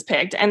that he was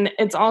picked. And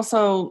it's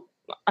also,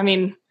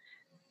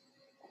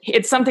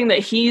 it's something that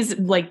he's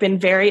like been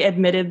very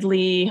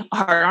admittedly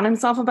hard on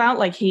himself about.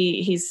 Like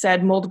he's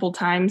said multiple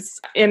times.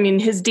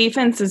 His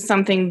defense is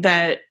something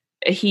that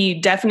he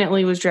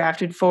definitely was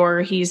drafted for.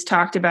 He's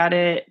talked about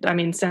it.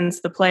 Since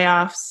the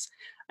playoffs,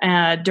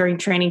 during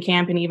training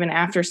camp, and even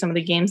after some of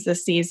the games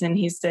this season,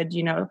 he said,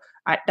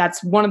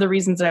 that's one of the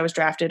reasons that I was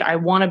drafted. I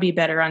want to be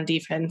better on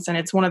defense. And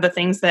it's one of the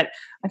things that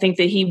I think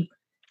that he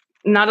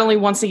not only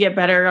wants to get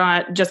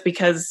better just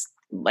because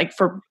like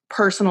for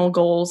personal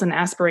goals and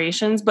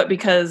aspirations, but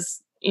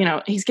because,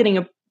 he's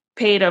getting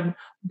paid a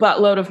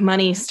buttload of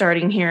money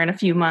starting here in a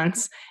few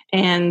months,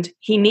 and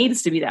he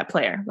needs to be that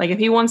player. Like if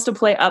he wants to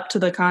play up to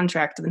the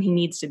contract, then he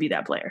needs to be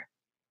that player.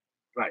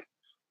 Right.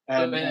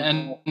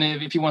 And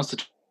if he wants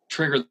to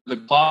trigger the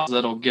clause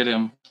that'll get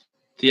him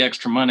the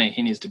extra money,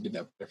 he needs to be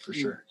that player for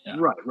sure. Yeah.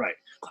 Right.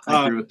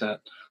 I agree with that.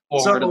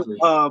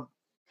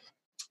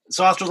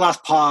 So after the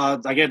last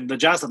pod, again, the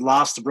Jazz had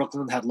lost to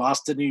Brooklyn, had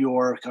lost to New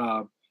York,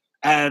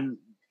 and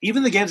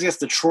even the games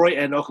against Detroit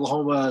and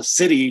Oklahoma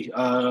City,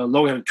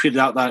 Logan had tweeted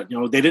out that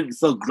they didn't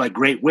feel like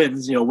great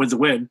wins. Win's a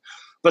win,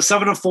 but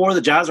 7-4, the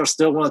Jazz are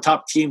still one of the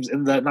top teams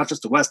in the not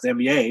just the West, the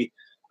NBA,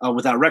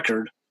 with that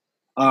record.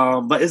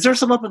 But is there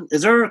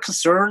a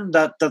concern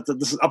that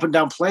this is up and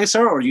down play,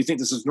 sir, or do you think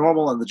this is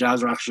normal and the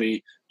Jazz are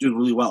actually doing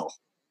really well?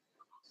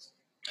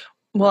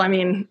 Well,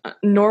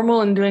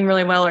 normal and doing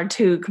really well are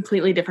two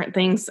completely different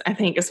things, I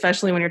think,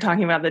 especially when you're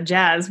talking about the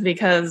Jazz,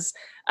 because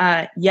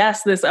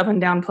yes, this up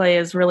and down play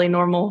is really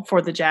normal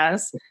for the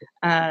Jazz.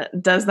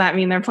 Does that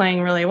mean they're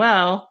playing really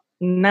well?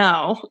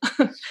 No.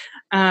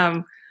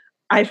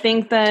 I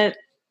think that,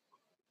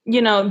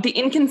 the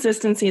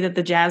inconsistency that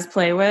the Jazz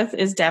play with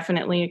is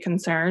definitely a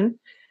concern.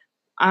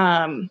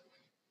 I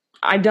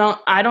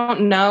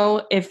don't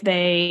know if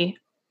they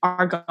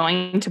are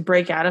going to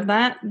break out of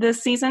that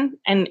this season,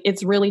 and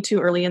it's really too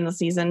early in the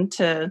season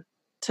to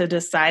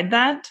decide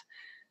that.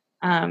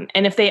 And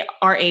if they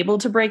are able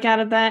to break out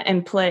of that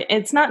and play,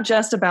 it's not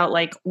just about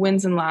like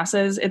wins and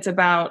losses. It's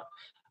about,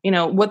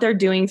 what they're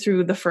doing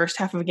through the first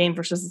half of a game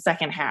versus the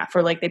second half,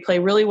 or like they play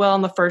really well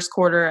in the first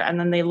quarter and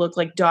then they look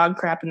like dog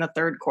crap in the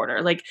third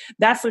quarter. Like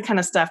that's the kind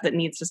of stuff that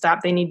needs to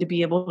stop. They need to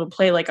be able to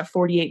play like a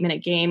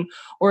 48-minute game,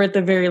 or at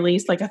the very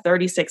least like a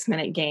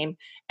 36-minute game,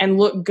 and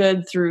look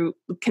good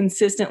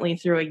consistently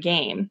through a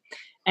game.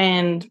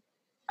 And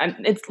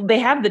they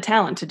have the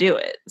talent to do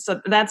it.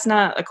 So that's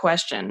not a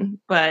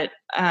question, but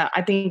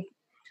I think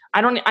I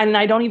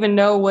don't even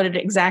know what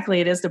exactly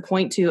it is to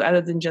point to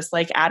other than just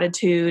like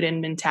attitude and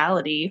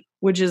mentality,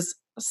 which is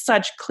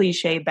such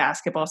cliche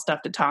basketball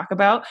stuff to talk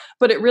about,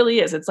 but it really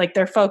is. It's like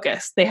they're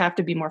focused. They have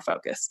to be more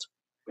focused.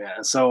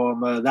 Yeah.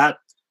 So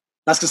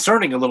that's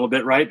concerning a little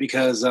bit, right?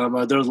 Because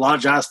there's a lot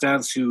of Jazz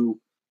fans who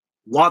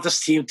want this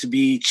team to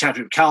be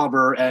championship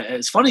caliber. And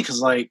it's funny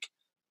because like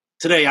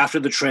today after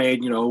the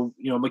trade,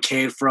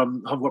 McCabe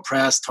from Home Court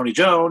Press, Tony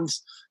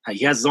Jones,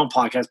 he has his own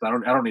podcast, but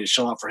I don't need to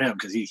show out for him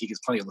because he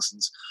gets plenty of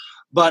listens.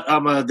 But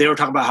they were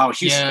talking about how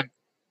Houston.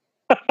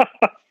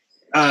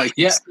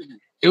 Yeah,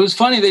 it was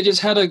funny. They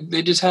just had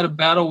a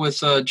battle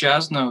with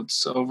Jazz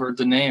Notes over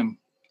the name.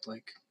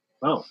 Like,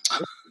 oh,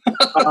 They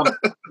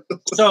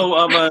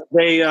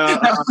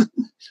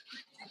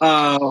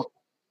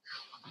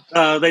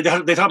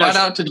talk Shout about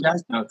out to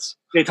Jazz Notes.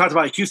 they talked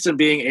about Houston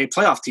being a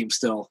playoff team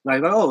still.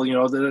 Like,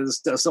 there's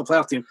still a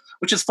playoff team,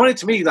 which is funny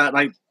to me that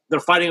like they're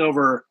fighting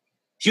over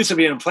Houston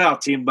being a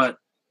playoff team, but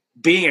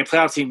being a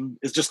playoff team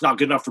is just not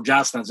good enough for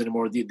Jazz fans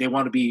anymore. They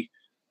want to be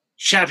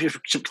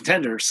championship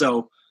contenders.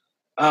 So,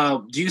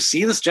 do you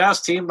see this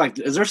Jazz team like?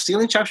 Is there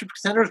ceiling championship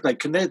contenders? Like,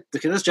 can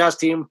this Jazz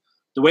team,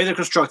 the way they're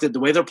constructed, the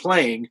way they're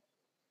playing,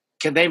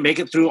 can they make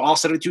it through all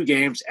 72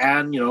 games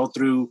and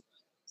through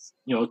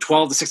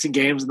 12 to 16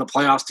 games in the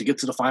playoffs to get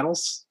to the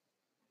finals?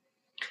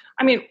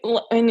 I mean,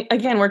 and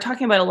again, we're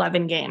talking about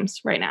 11 games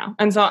right now.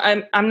 And so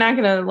I'm not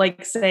going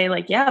to say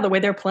the way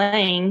they're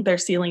playing, their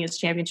ceiling is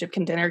championship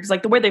contender.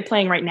 Because the way they're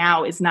playing right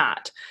now is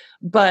not.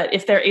 But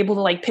if they're able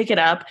to pick it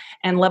up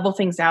and level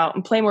things out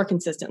and play more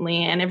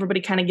consistently and everybody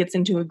kind of gets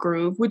into a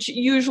groove, which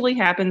usually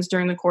happens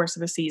during the course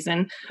of a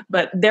season,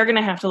 but they're going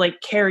to have to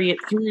carry it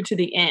through to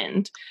the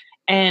end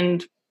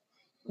and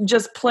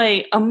just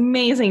play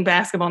amazing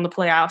basketball in the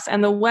playoffs.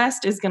 And the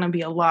West is going to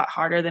be a lot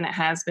harder than it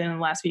has been in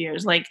the last few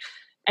years.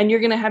 And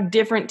you're going to have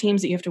different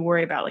teams that you have to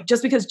worry about.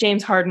 Just because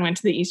James Harden went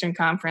to the Eastern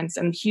Conference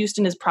and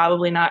Houston is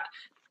probably not,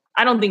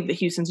 I don't think that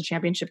Houston's a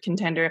championship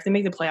contender. If they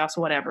make the playoffs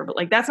or whatever, but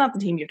that's not the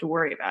team you have to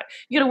worry about.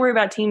 You got to worry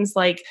about teams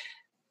like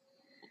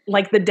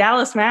the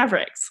Dallas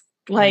Mavericks.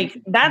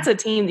 That's a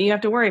team that you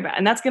have to worry about.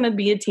 And that's going to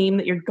be a team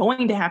that you're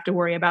going to have to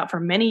worry about for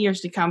many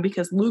years to come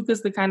because Luke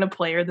is the kind of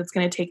player that's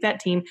going to take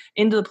that team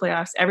into the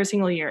playoffs every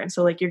single year. And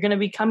so you're going to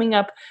be coming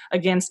up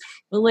against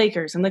the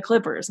Lakers and the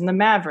Clippers and the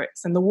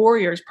Mavericks and the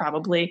Warriors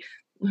probably.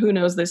 Who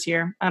knows this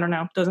year? I don't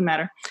know. Doesn't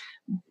matter.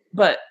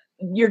 But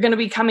you're going to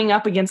be coming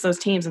up against those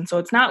teams. And so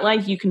it's not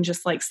like you can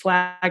just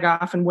slag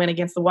off and win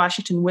against the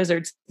Washington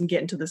Wizards and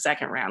get into the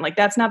second round.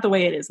 That's not the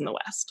way it is in the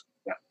West.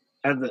 Yeah.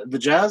 And the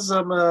Jazz,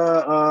 again,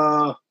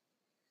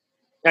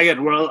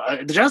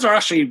 the Jazz are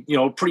actually,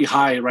 pretty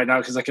high right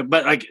now because it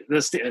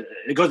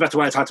goes back to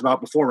what I talked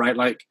about before,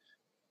 right?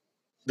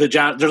 The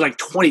Jazz, there's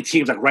 20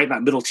 teams right in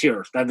that middle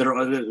tier, and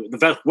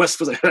the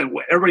West was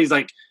everybody's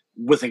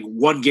with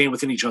one game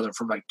within each other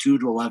from 2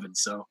 to 11.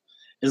 So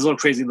it's a little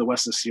crazy in the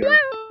West this year.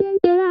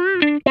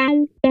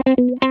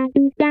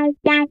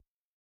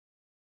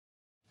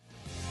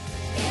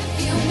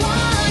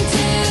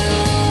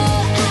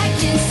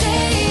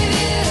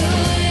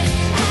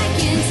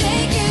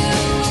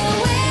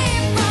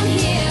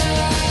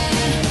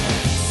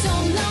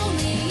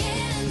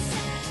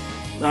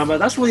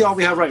 That's really all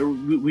we have, right?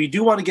 We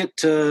do want to get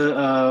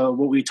to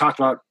what we talked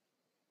about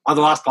on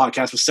the last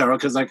podcast with Sarah,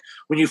 because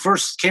when you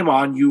first came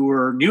on, you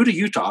were new to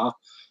Utah.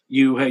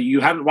 You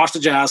hadn't watched the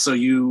Jazz, so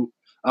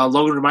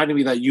Logan reminded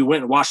me that you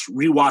went and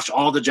rewatched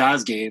all the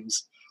Jazz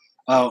games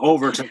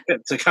over to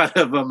kind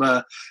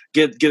of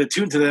get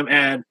attuned to them.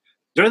 And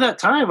during that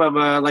time,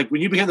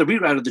 when you became the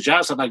beat writer, the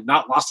Jazz had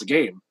not lost a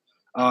game.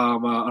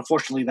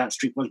 Unfortunately, that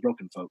streak was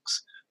broken,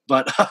 folks.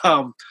 But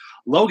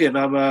Logan,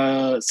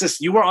 since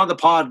you were on the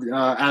pod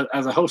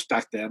as a host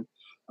back then,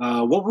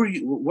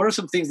 what are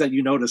some things that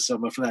you noticed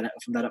from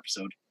that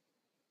episode?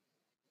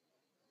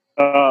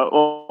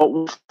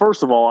 Well,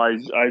 first of all,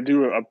 I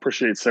do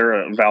appreciate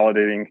Sarah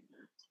validating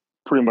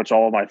pretty much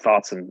all of my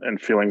thoughts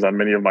and feelings on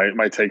many of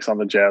my takes on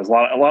the Jazz. A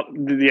lot,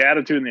 the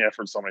attitude and the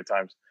effort. So many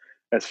times,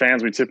 as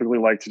fans, we typically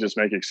like to just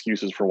make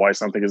excuses for why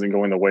something isn't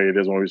going the way it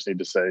is, when we just need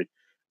to say,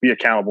 be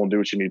accountable and do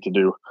what you need to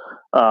do.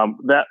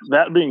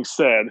 That being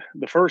said,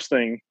 the first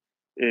thing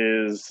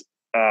is,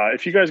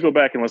 if you guys go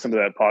back and listen to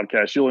that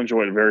podcast, you'll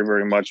enjoy it very,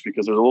 very much,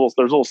 because there's a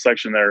little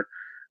section there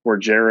where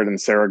Jared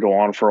and Sarah go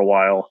on for a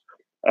while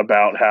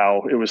about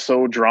how it was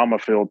so drama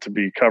filled to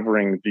be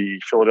covering the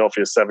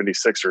Philadelphia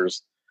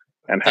 76ers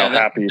and how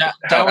happy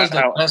that was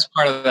the best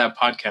part of that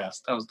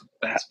podcast. That was the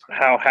best part.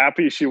 How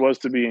happy she was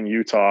to be in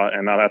Utah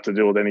and not have to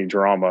deal with any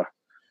drama.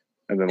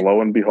 And then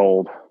lo and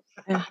behold,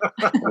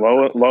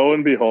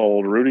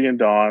 Rudy and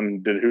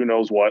Don did who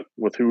knows what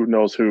with who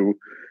knows who.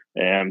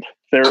 And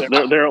there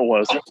it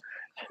was.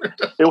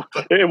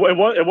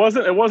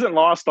 It wasn't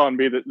lost on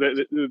me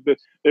that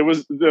there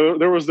was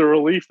the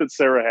relief that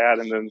Sarah had,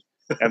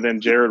 and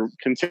then Jared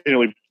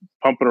continually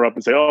pumping her up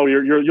and say, "Oh,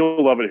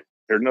 you'll love it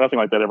here. Nothing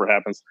like that ever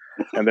happens."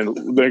 And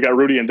then they got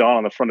Rudy and Don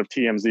on the front of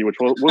TMZ, which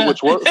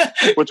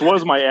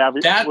was my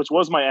average.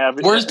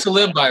 Words to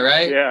live by,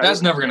 right? Yeah,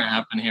 that's never going to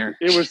happen here.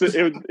 You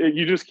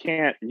just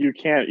can't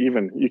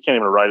even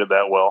write it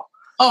that well.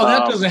 Oh,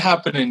 that doesn't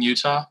happen in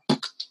Utah.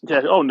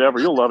 Yeah. Oh, never.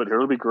 You'll love it here.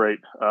 It'll be great.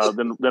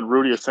 Then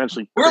Rudy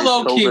essentially we're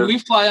low key. We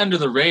fly under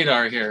the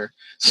radar here.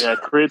 Yeah,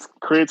 creates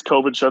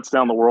COVID, shuts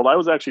down the world. I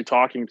was actually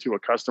talking to a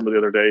customer the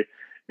other day,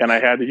 and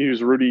I had to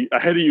use Rudy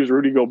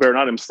Gobert,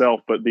 not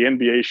himself, but the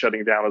NBA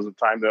shutting down as the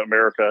time that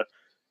America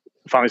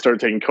finally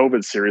started taking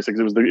COVID serious, because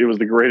it was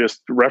the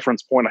greatest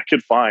reference point I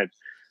could find.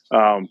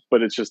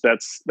 But it's just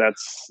that's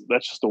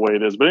just the way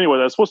it is. But anyway,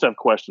 that's supposed to have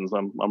questions.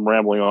 I'm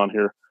rambling on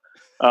here.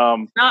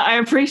 No, I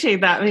appreciate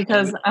that,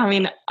 because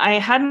I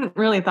hadn't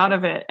really thought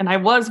of it, and I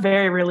was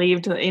very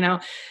relieved,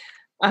 because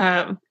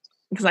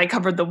I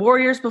covered the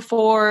Warriors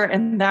before,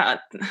 and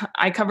that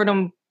I covered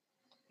them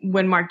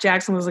when Mark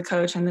Jackson was the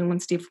coach, and then when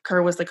Steve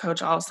Kerr was the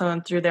coach also,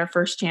 and through their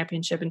first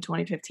championship in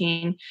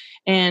 2015.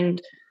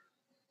 And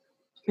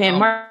man,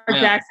 Mark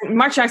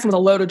Jackson was a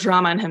load of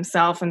drama in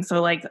himself, and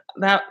so like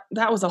that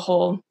was a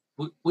whole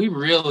we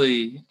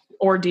really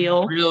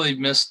ordeal. Really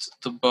missed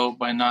the boat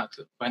by not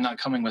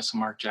coming with some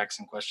Mark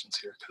Jackson questions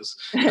here, because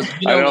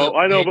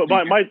I know, but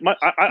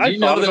I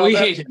know that we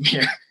hate him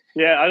here.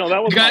 Yeah, I know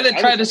that was the guy that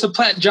tried to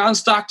supplant John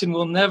Stockton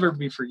will never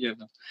be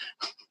forgiven.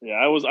 Yeah,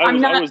 I was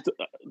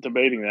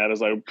debating that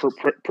as I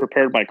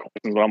prepared my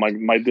questions. But I'm like,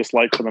 my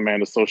dislike for the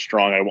man is so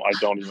strong. I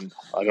don't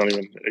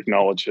even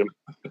acknowledge him.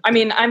 I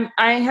mean,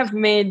 I have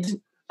made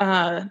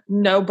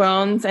no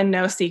bones and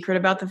no secret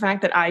about the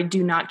fact that I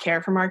do not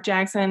care for Mark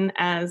Jackson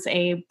as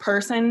a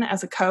person,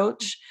 as a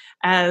coach,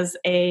 as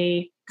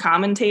a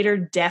commentator.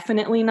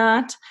 Definitely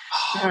not.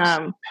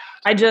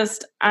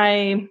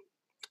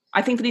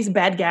 I think that he's a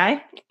bad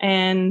guy,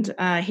 and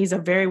he's a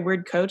very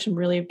weird coach and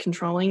really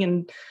controlling,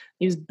 and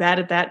he was bad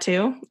at that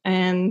too.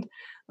 And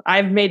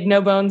I've made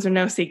no bones or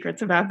no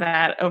secrets about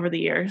that over the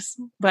years.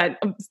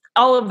 But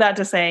all of that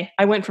to say,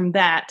 I went from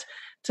that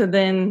to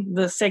then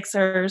the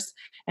Sixers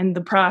and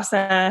the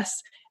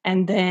process,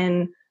 and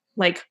then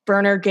like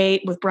Burner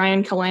Gate with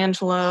Brian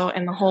Colangelo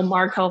and the whole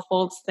Markelle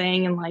Fultz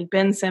thing, and like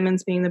Ben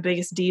Simmons being the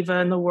biggest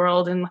diva in the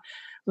world. And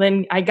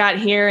then I got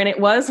here and it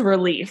was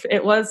relief.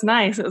 It was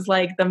nice. It was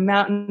like the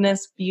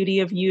mountainous beauty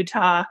of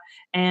Utah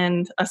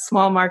and a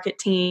small market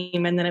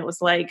team. And then it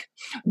was like,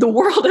 the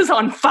world is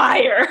on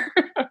fire.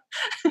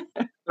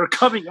 They're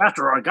coming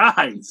after our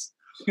guys.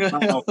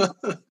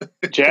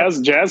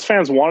 Jazz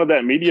fans wanted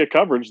that media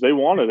coverage. They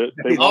wanted it.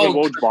 They wanted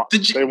Woj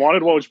bombs. They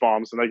wanted Woj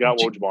bombs, and they got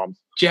Woj bombs.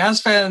 Jazz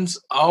fans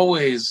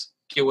always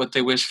get what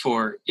they wish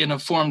for in a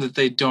form that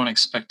they don't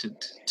expect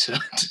it to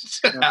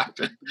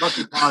happen.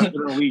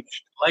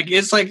 Like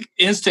it's like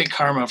instant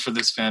karma for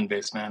this fan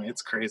base, man.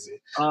 It's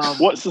crazy.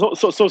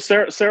 So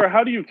Sarah,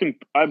 how do you?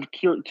 I'm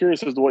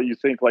curious as to what you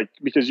think. Like,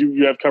 because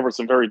you have covered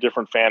some very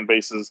different fan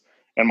bases,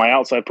 and my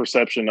outside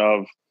perception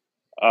of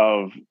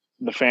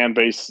the fan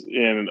base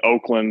in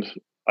Oakland,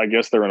 I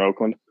guess they're in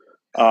Oakland,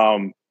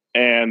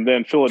 and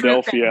then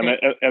Philadelphia,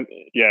 and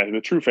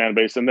the true fan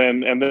base, and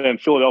then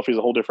Philadelphia is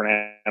a whole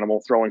different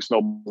animal, throwing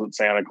snowballs at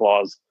Santa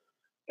Claus,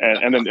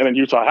 and then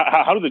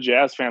Utah. How do the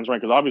Jazz fans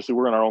rank? Because obviously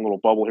we're in our own little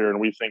bubble here, and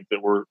we think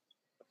that we're,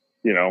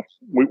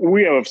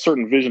 we have a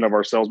certain vision of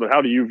ourselves. But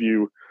how do you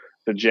view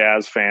the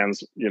Jazz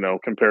fans,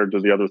 compared to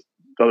the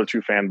other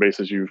two fan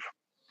bases you've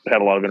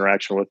had a lot of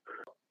interaction with?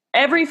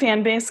 Every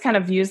fan base kind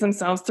of views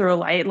themselves through a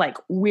light, like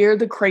we're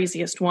the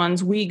craziest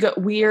ones. We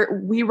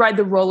ride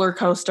the roller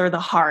coaster the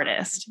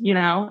hardest,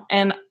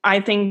 And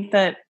I think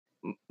that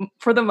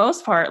for the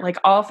most part, like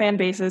all fan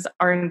bases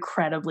are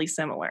incredibly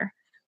similar.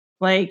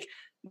 Like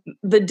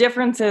the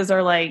differences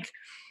are like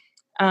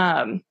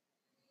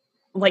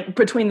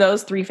between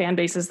those three fan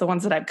bases, the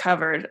ones that I've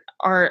covered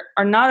are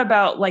not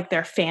about like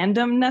their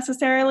fandom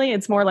necessarily.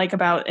 It's more like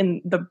about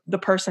in the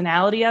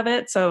personality of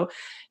it. So,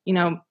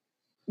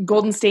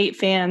 Golden State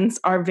fans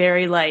are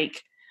very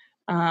like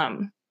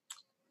ride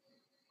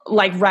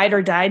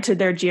or die to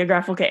their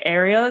geographical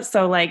area.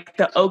 So like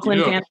the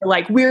Oakland fans are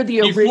like, we're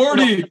the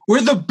original.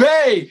 We're the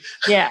Bay.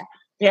 Yeah.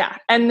 Yeah.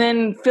 And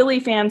then Philly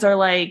fans are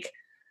like,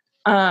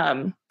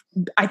 I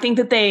think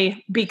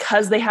that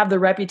because they have the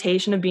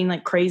reputation of being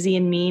like crazy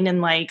and mean and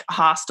like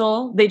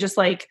hostile, they just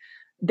like,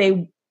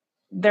 they're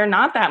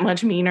not that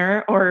much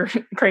meaner or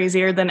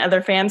crazier than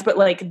other fans, but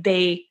like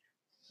they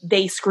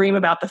scream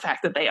about the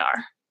fact that they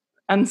are.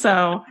 And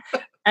so,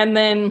 and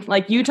then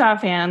like Utah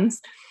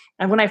fans,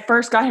 and when I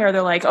first got here,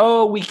 they're like,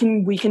 oh, we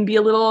can be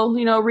a little,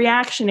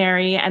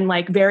 reactionary and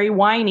like very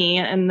whiny.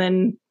 And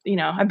then,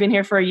 I've been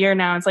here for a year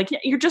now. It's like, yeah,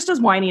 you're just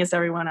as whiny as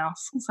everyone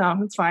else. So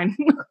it's fine.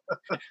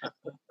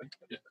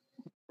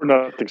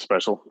 We're nothing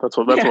special. That's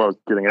what I was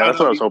getting at. That's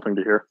what I was hoping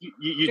to hear.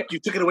 You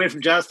took it away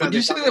from Jazz fans. Did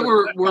you say that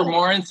we're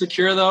more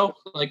insecure though?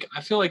 Like,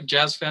 I feel like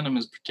Jazz fandom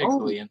is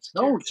particularly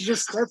insecure. No, she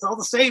just said all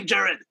the same,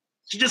 Jared.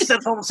 She just said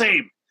all the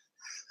same.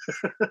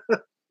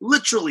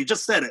 Literally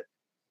just said it.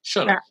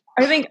 Shut up.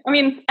 I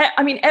mean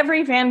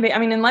every fan base,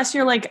 unless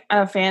you're like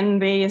a fan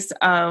base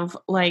of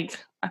like,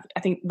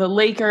 I think the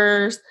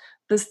Lakers,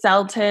 the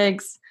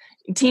Celtics,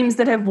 teams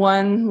that have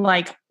won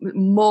like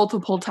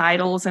multiple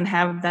titles and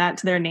have that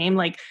to their name,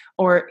 like,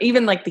 or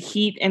even like the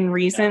Heat in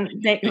recent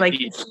like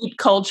Heat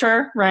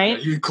culture, right?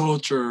 Yeah, Heat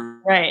culture,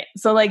 right?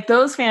 So like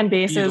those fan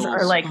bases Beatles.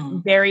 Are like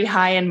very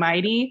high and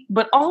mighty,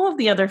 but all of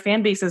the other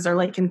fan bases are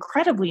like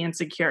incredibly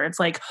insecure. It's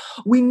like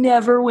we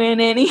never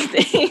win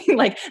anything,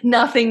 like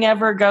nothing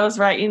ever goes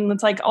right, and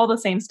it's like all the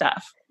same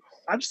stuff.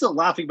 I'm still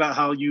laughing about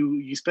how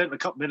you spent a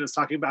couple minutes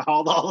talking about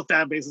how all the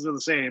fan bases are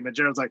the same, and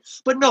Jared's like,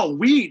 "But no,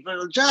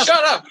 Shut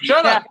up!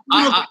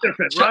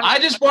 I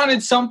just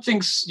wanted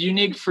something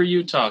unique for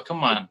Utah.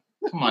 Come on.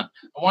 I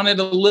wanted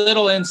a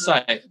little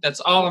insight. That's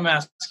all I'm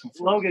asking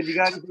for. Logan, you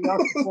got anything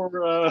else before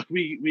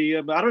we?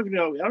 I don't even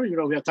know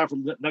if we have time for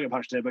Nugget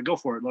Punch today, but go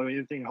for it, Logan.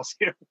 Anything else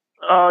here?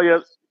 Oh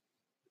yes.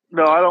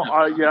 No, I don't.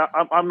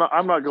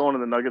 I'm not going to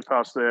the Nugget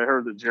pouch today. I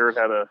heard that Jared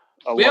had a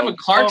we have a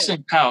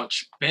Clarkson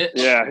pouch, bitch.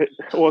 Yeah,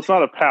 well, it's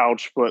not a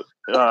pouch, but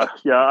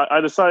I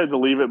decided to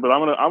leave it. But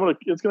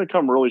it's gonna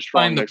come really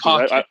strong Find the next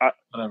week. pocket.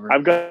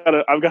 I've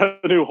got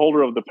a new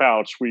holder of the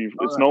pouch. We've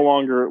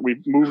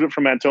moved it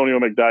from Antonio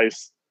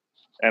McDice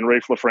and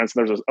Rafe LaFrance.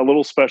 And there's a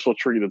little special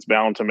treat that's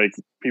bound to make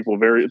people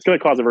it's going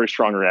to cause a very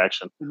strong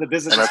reaction. In the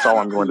business, and that's all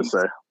I'm going to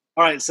say.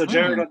 All right, so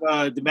Jared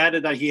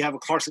demanded that he have a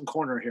Clarkson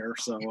corner here,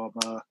 so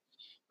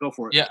go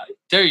for it. Yeah,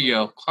 there you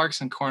go,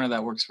 Clarkson corner.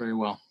 That works very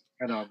well.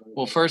 I know.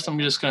 Well, first I'm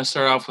just going to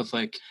start off with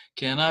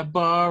can I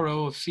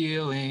borrow a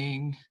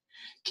feeling?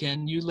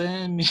 Can you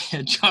lend me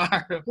a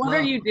jar of What love?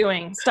 are you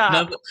doing?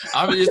 Stop. No,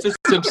 it's a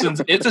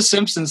Simpsons. It's a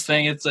Simpsons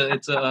thing. It's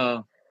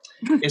the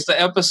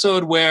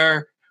episode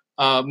where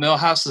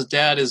Milhouse's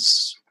dad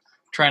is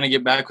trying to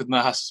get back with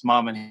Milhouse's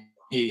mom, and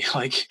he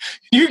can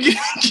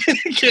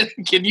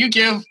you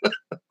give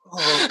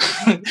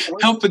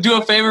help do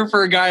a favor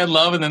for a guy in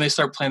love, and then they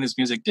start playing this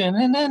music.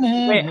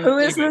 Wait, who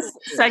is this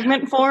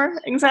segment for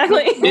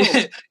exactly?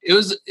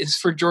 It's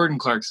for Jordan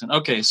Clarkson.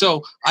 Okay,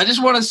 so I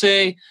just want to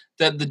say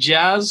that the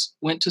Jazz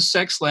went to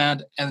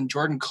Sexland and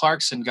Jordan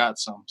Clarkson got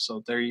some.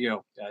 So there you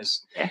go,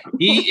 guys.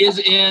 He is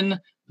in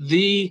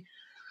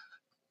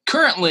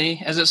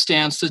currently, as it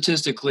stands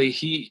statistically,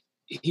 he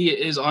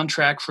is on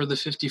track for the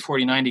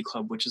 50-40-90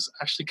 club, which is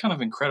actually kind of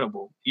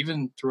incredible,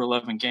 even through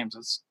 11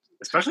 games.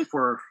 Especially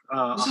for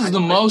this is the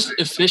most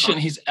efficient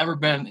he's ever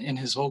been in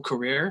his whole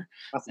career,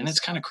 and it's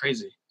kind of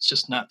crazy. It's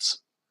just nuts.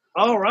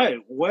 All right,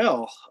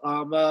 well,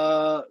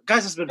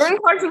 guys, it's been Jordan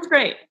Clarkson's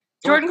great.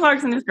 Jordan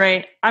Clarkson is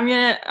great.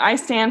 I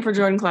stand for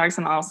Jordan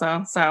Clarkson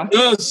also. So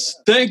yes,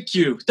 thank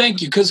you.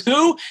 Because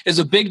who is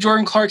a big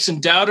Jordan Clarkson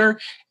doubter,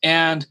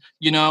 and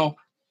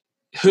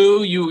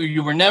who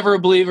you were never a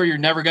believer, you're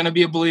never going to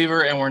be a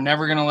believer, and we're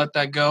never going to let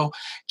that go.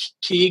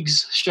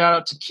 Keegs, shout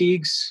out to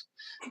Keegs.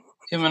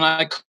 Him and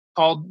I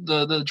called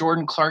the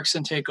Jordan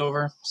Clarkson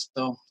takeover.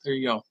 So there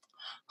you go.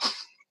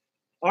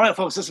 All right,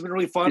 folks, this has been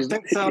really fun.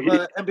 Thanks,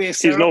 NBA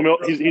Sarah.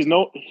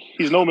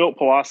 He's no Milt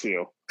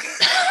Palacio.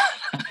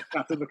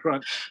 After the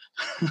crunch.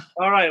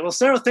 All right. Well,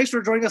 Sarah, thanks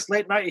for joining us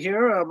late night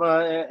here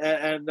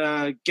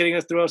and getting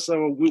us through.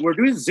 So we're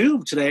doing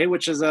Zoom today,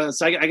 which is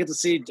so I get to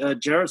see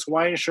Jared's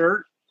Hawaiian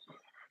shirt.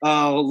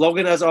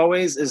 Logan, as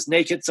always, is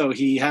naked, so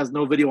he has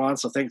no video on.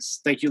 So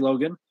thank you,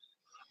 Logan.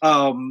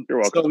 You're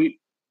welcome.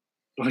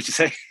 What did you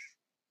say? I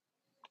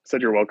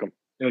said you're welcome.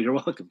 Yeah, you're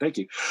welcome. Thank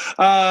you,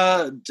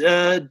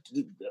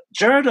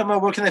 Jared.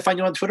 Where can they find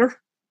you on Twitter?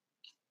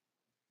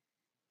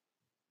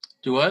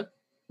 Do what?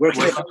 Where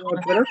can they find you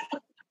on Twitter?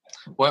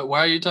 Why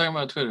are you talking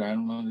about Twitter? I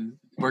don't know.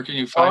 Where can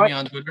you find me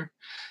on Twitter?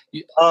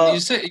 You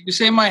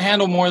say my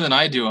handle more than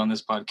I do on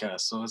this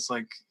podcast, so it's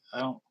like I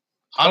don't.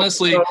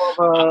 Honestly,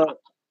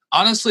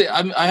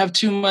 I have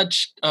too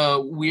much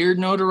weird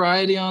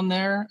notoriety on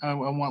there. I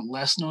want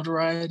less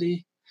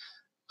notoriety.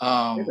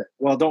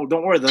 Well, don't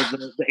worry.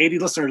 The 80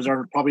 listeners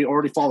are probably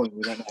already following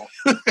me right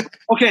now.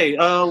 Okay,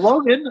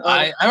 Logan.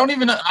 I don't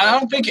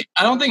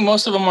think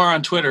most of them are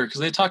on Twitter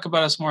because they talk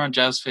about us more on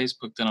Jazz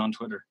Facebook than on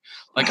Twitter.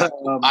 Like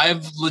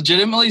I've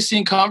legitimately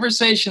seen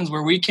conversations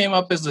where we came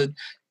up as a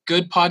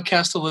good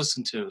podcast to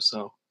listen to.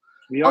 So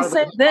I'll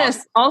say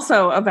this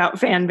also about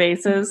fan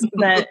bases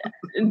that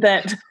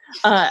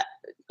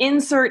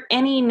insert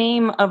any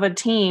name of a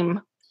team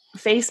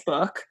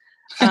Facebook.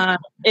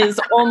 Is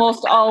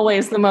almost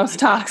always the most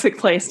toxic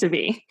place to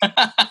be.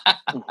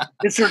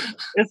 Insert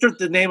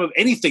the name of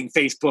anything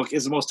Facebook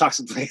is the most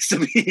toxic place to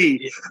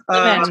be.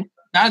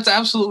 That's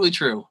absolutely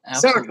true.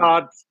 Sarah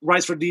Todd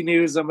writes for D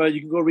News. You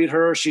can go read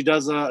her. She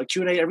does a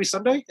Q&A every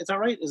Sunday. Is that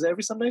right? Is it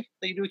every Sunday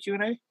that you do a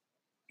Q&A?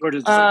 Or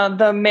does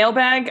the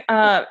mailbag?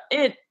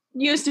 It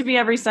used to be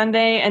every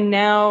Sunday, and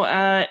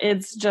now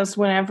it's just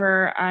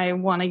whenever I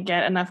want to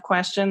get enough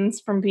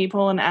questions from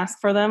people and ask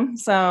for them.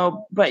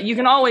 So, but you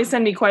can always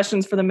send me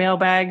questions for the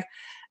mailbag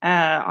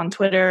on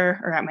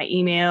Twitter or at my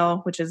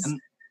email, which is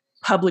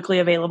publicly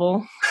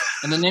available.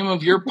 And the name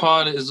of your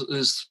pod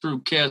is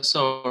through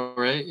KSO,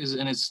 right? Is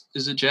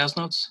it Jazz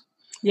Notes?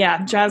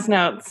 Yeah, Jazz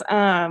Notes.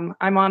 I'm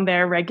on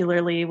there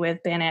regularly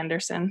with Ben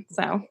Anderson.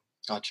 So.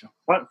 Gotcha.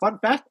 Fun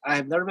fact, I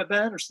have never met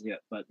Ben Anderson yet,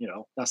 but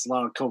that's a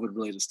lot of COVID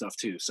related stuff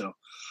too. So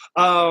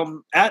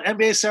at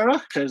NBA Sarah,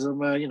 because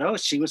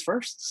she was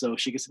first, so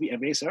she gets to be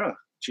NBA Sarah.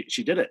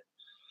 She did it.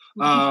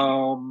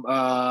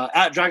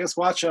 At Dragon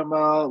Squatch, I'm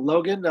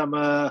Logan.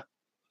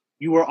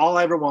 You were all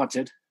I ever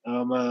wanted.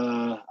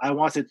 I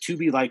wanted to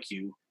be like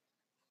you.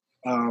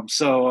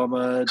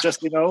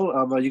 Just you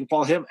can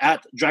follow him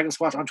at Dragon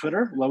Squatch on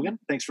Twitter. Logan,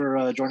 thanks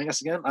for joining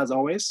us again as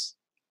always.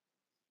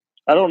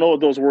 I don't know what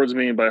those words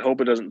mean, but I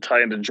hope it doesn't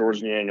tie into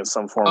George Niang in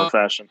some form or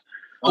fashion.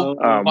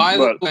 By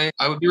the way,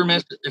 I would be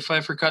remiss if I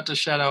forgot to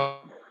shout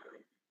out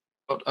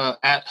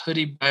at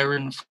Hoodie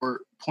Byron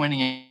for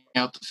pointing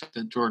out the fact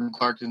that Jordan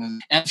Clarkson is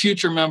a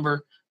future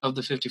member of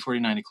the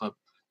 50-40-90 Club.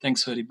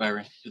 Thanks, Hoodie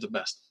Byron. You're the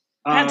best.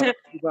 Hat tip.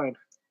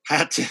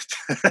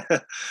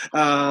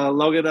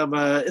 Logan,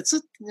 it's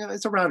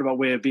a roundabout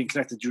way of being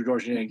connected to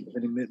George Niang,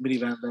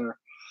 minivan there.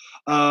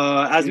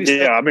 As we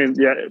said, I mean,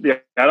 yeah.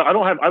 I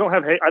don't have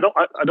hate. I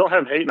don't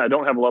have hate, and I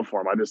don't have love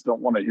for him. I just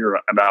don't want to hear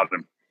about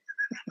him.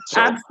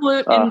 So,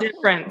 Absolute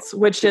indifference,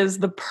 which is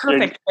the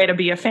perfect way to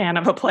be a fan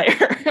of a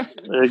player.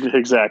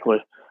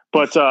 Exactly.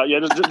 But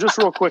just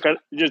real quick,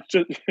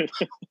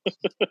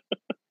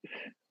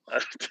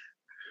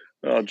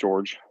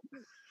 George.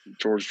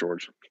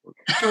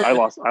 I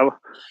lost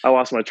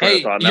my train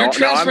of thought. You're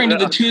transferring to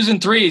the 2s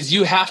and 3s.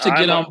 You have to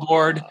get on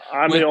board.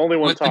 I'm the only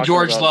one with the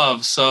George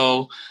Love.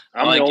 So,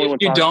 if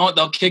you don't,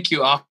 they'll kick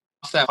you off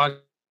that podcast.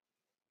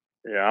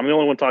 Yeah, I'm the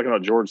only one talking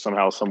about George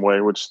somehow, some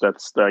way. Which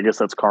I guess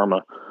that's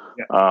karma.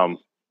 Yeah.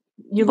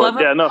 You love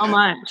him so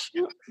much.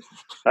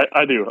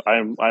 I do.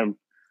 I'm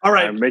all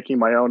right. I'm making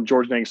my own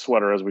George Nang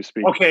sweater as we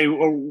speak. Okay.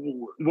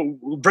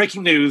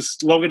 Breaking news: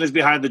 Logan is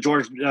behind the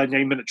George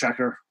Nang minute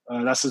tracker.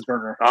 That's his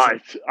burner.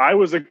 I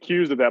was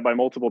accused of that by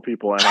multiple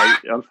people, and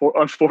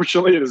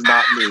unfortunately, it is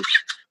not me.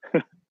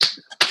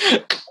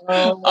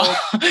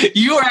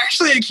 You were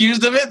actually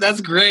accused of it?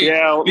 That's great.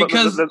 Yeah,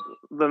 because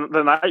the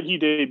night he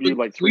debuted,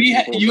 like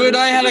you and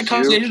I had a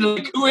conversation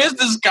like, who is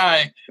this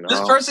guy? No. This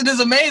person is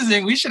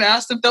amazing. We should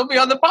ask if they'll be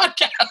on the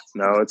podcast.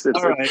 No, it's all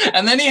right.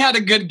 And then he had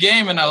a good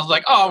game, and I was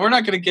like, oh, we're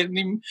not going to get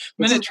any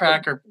minute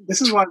tracker.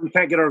 This is why we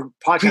can't get our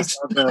podcast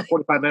on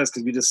 45 minutes,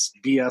 because we just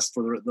BS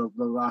for the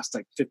last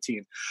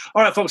 15.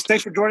 All right, folks,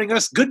 thanks for joining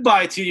us.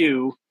 Goodbye to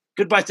you.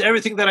 Goodbye to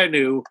everything that I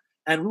knew,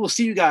 and we will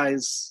see you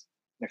guys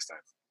next time.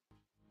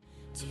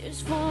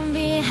 Tears from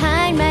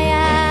behind my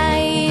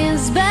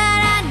eyes, but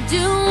I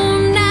do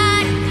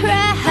not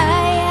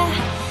cry.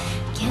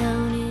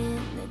 Counting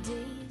the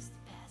days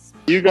that pass.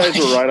 You guys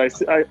were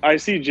right. I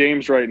see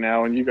James right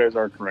now, and you guys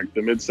are correct.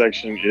 The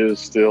midsection is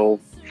still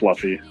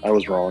fluffy. I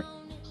was wrong.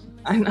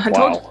 I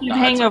told you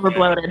hangover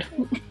bloated.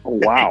 Oh,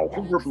 wow.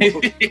 We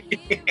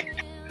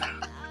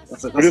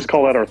just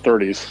call that our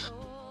 30s.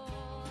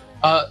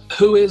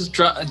 Who is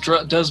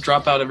does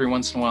drop out every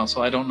once in a while,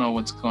 so I don't know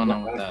what's going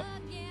on with that.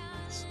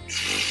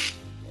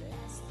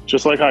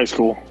 Just like high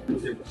school.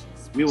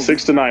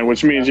 6 to 9,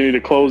 which means you need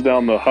to close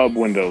down the hub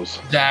windows.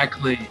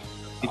 Exactly.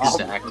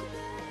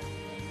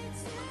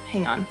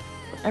 Hang on.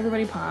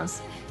 Everybody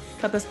pause.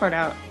 Cut this part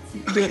out.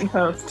 Do it in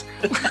post.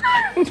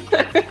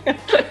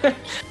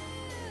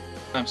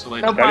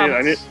 Absolutely. No problem.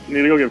 I need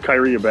to go give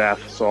Kyrie a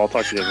bath, so I'll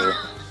talk to you later.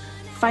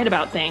 Fight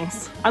about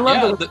things. I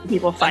love when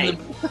people fight.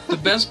 The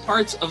best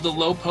parts of the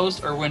low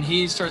post are when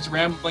he starts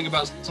rambling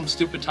about some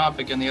stupid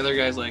topic and the other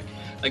guy's like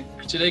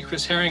today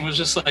Chris Herring was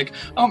just like,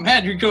 oh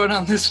man, you're going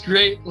on this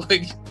great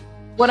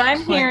What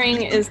I'm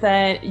hearing is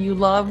that you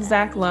love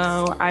Zach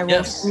Lowe. I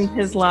will send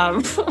his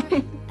love.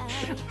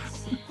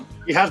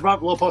 He has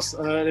brought low post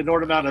an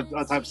inordinate amount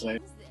of times today.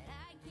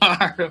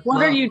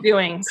 What are you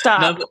doing?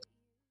 Stop.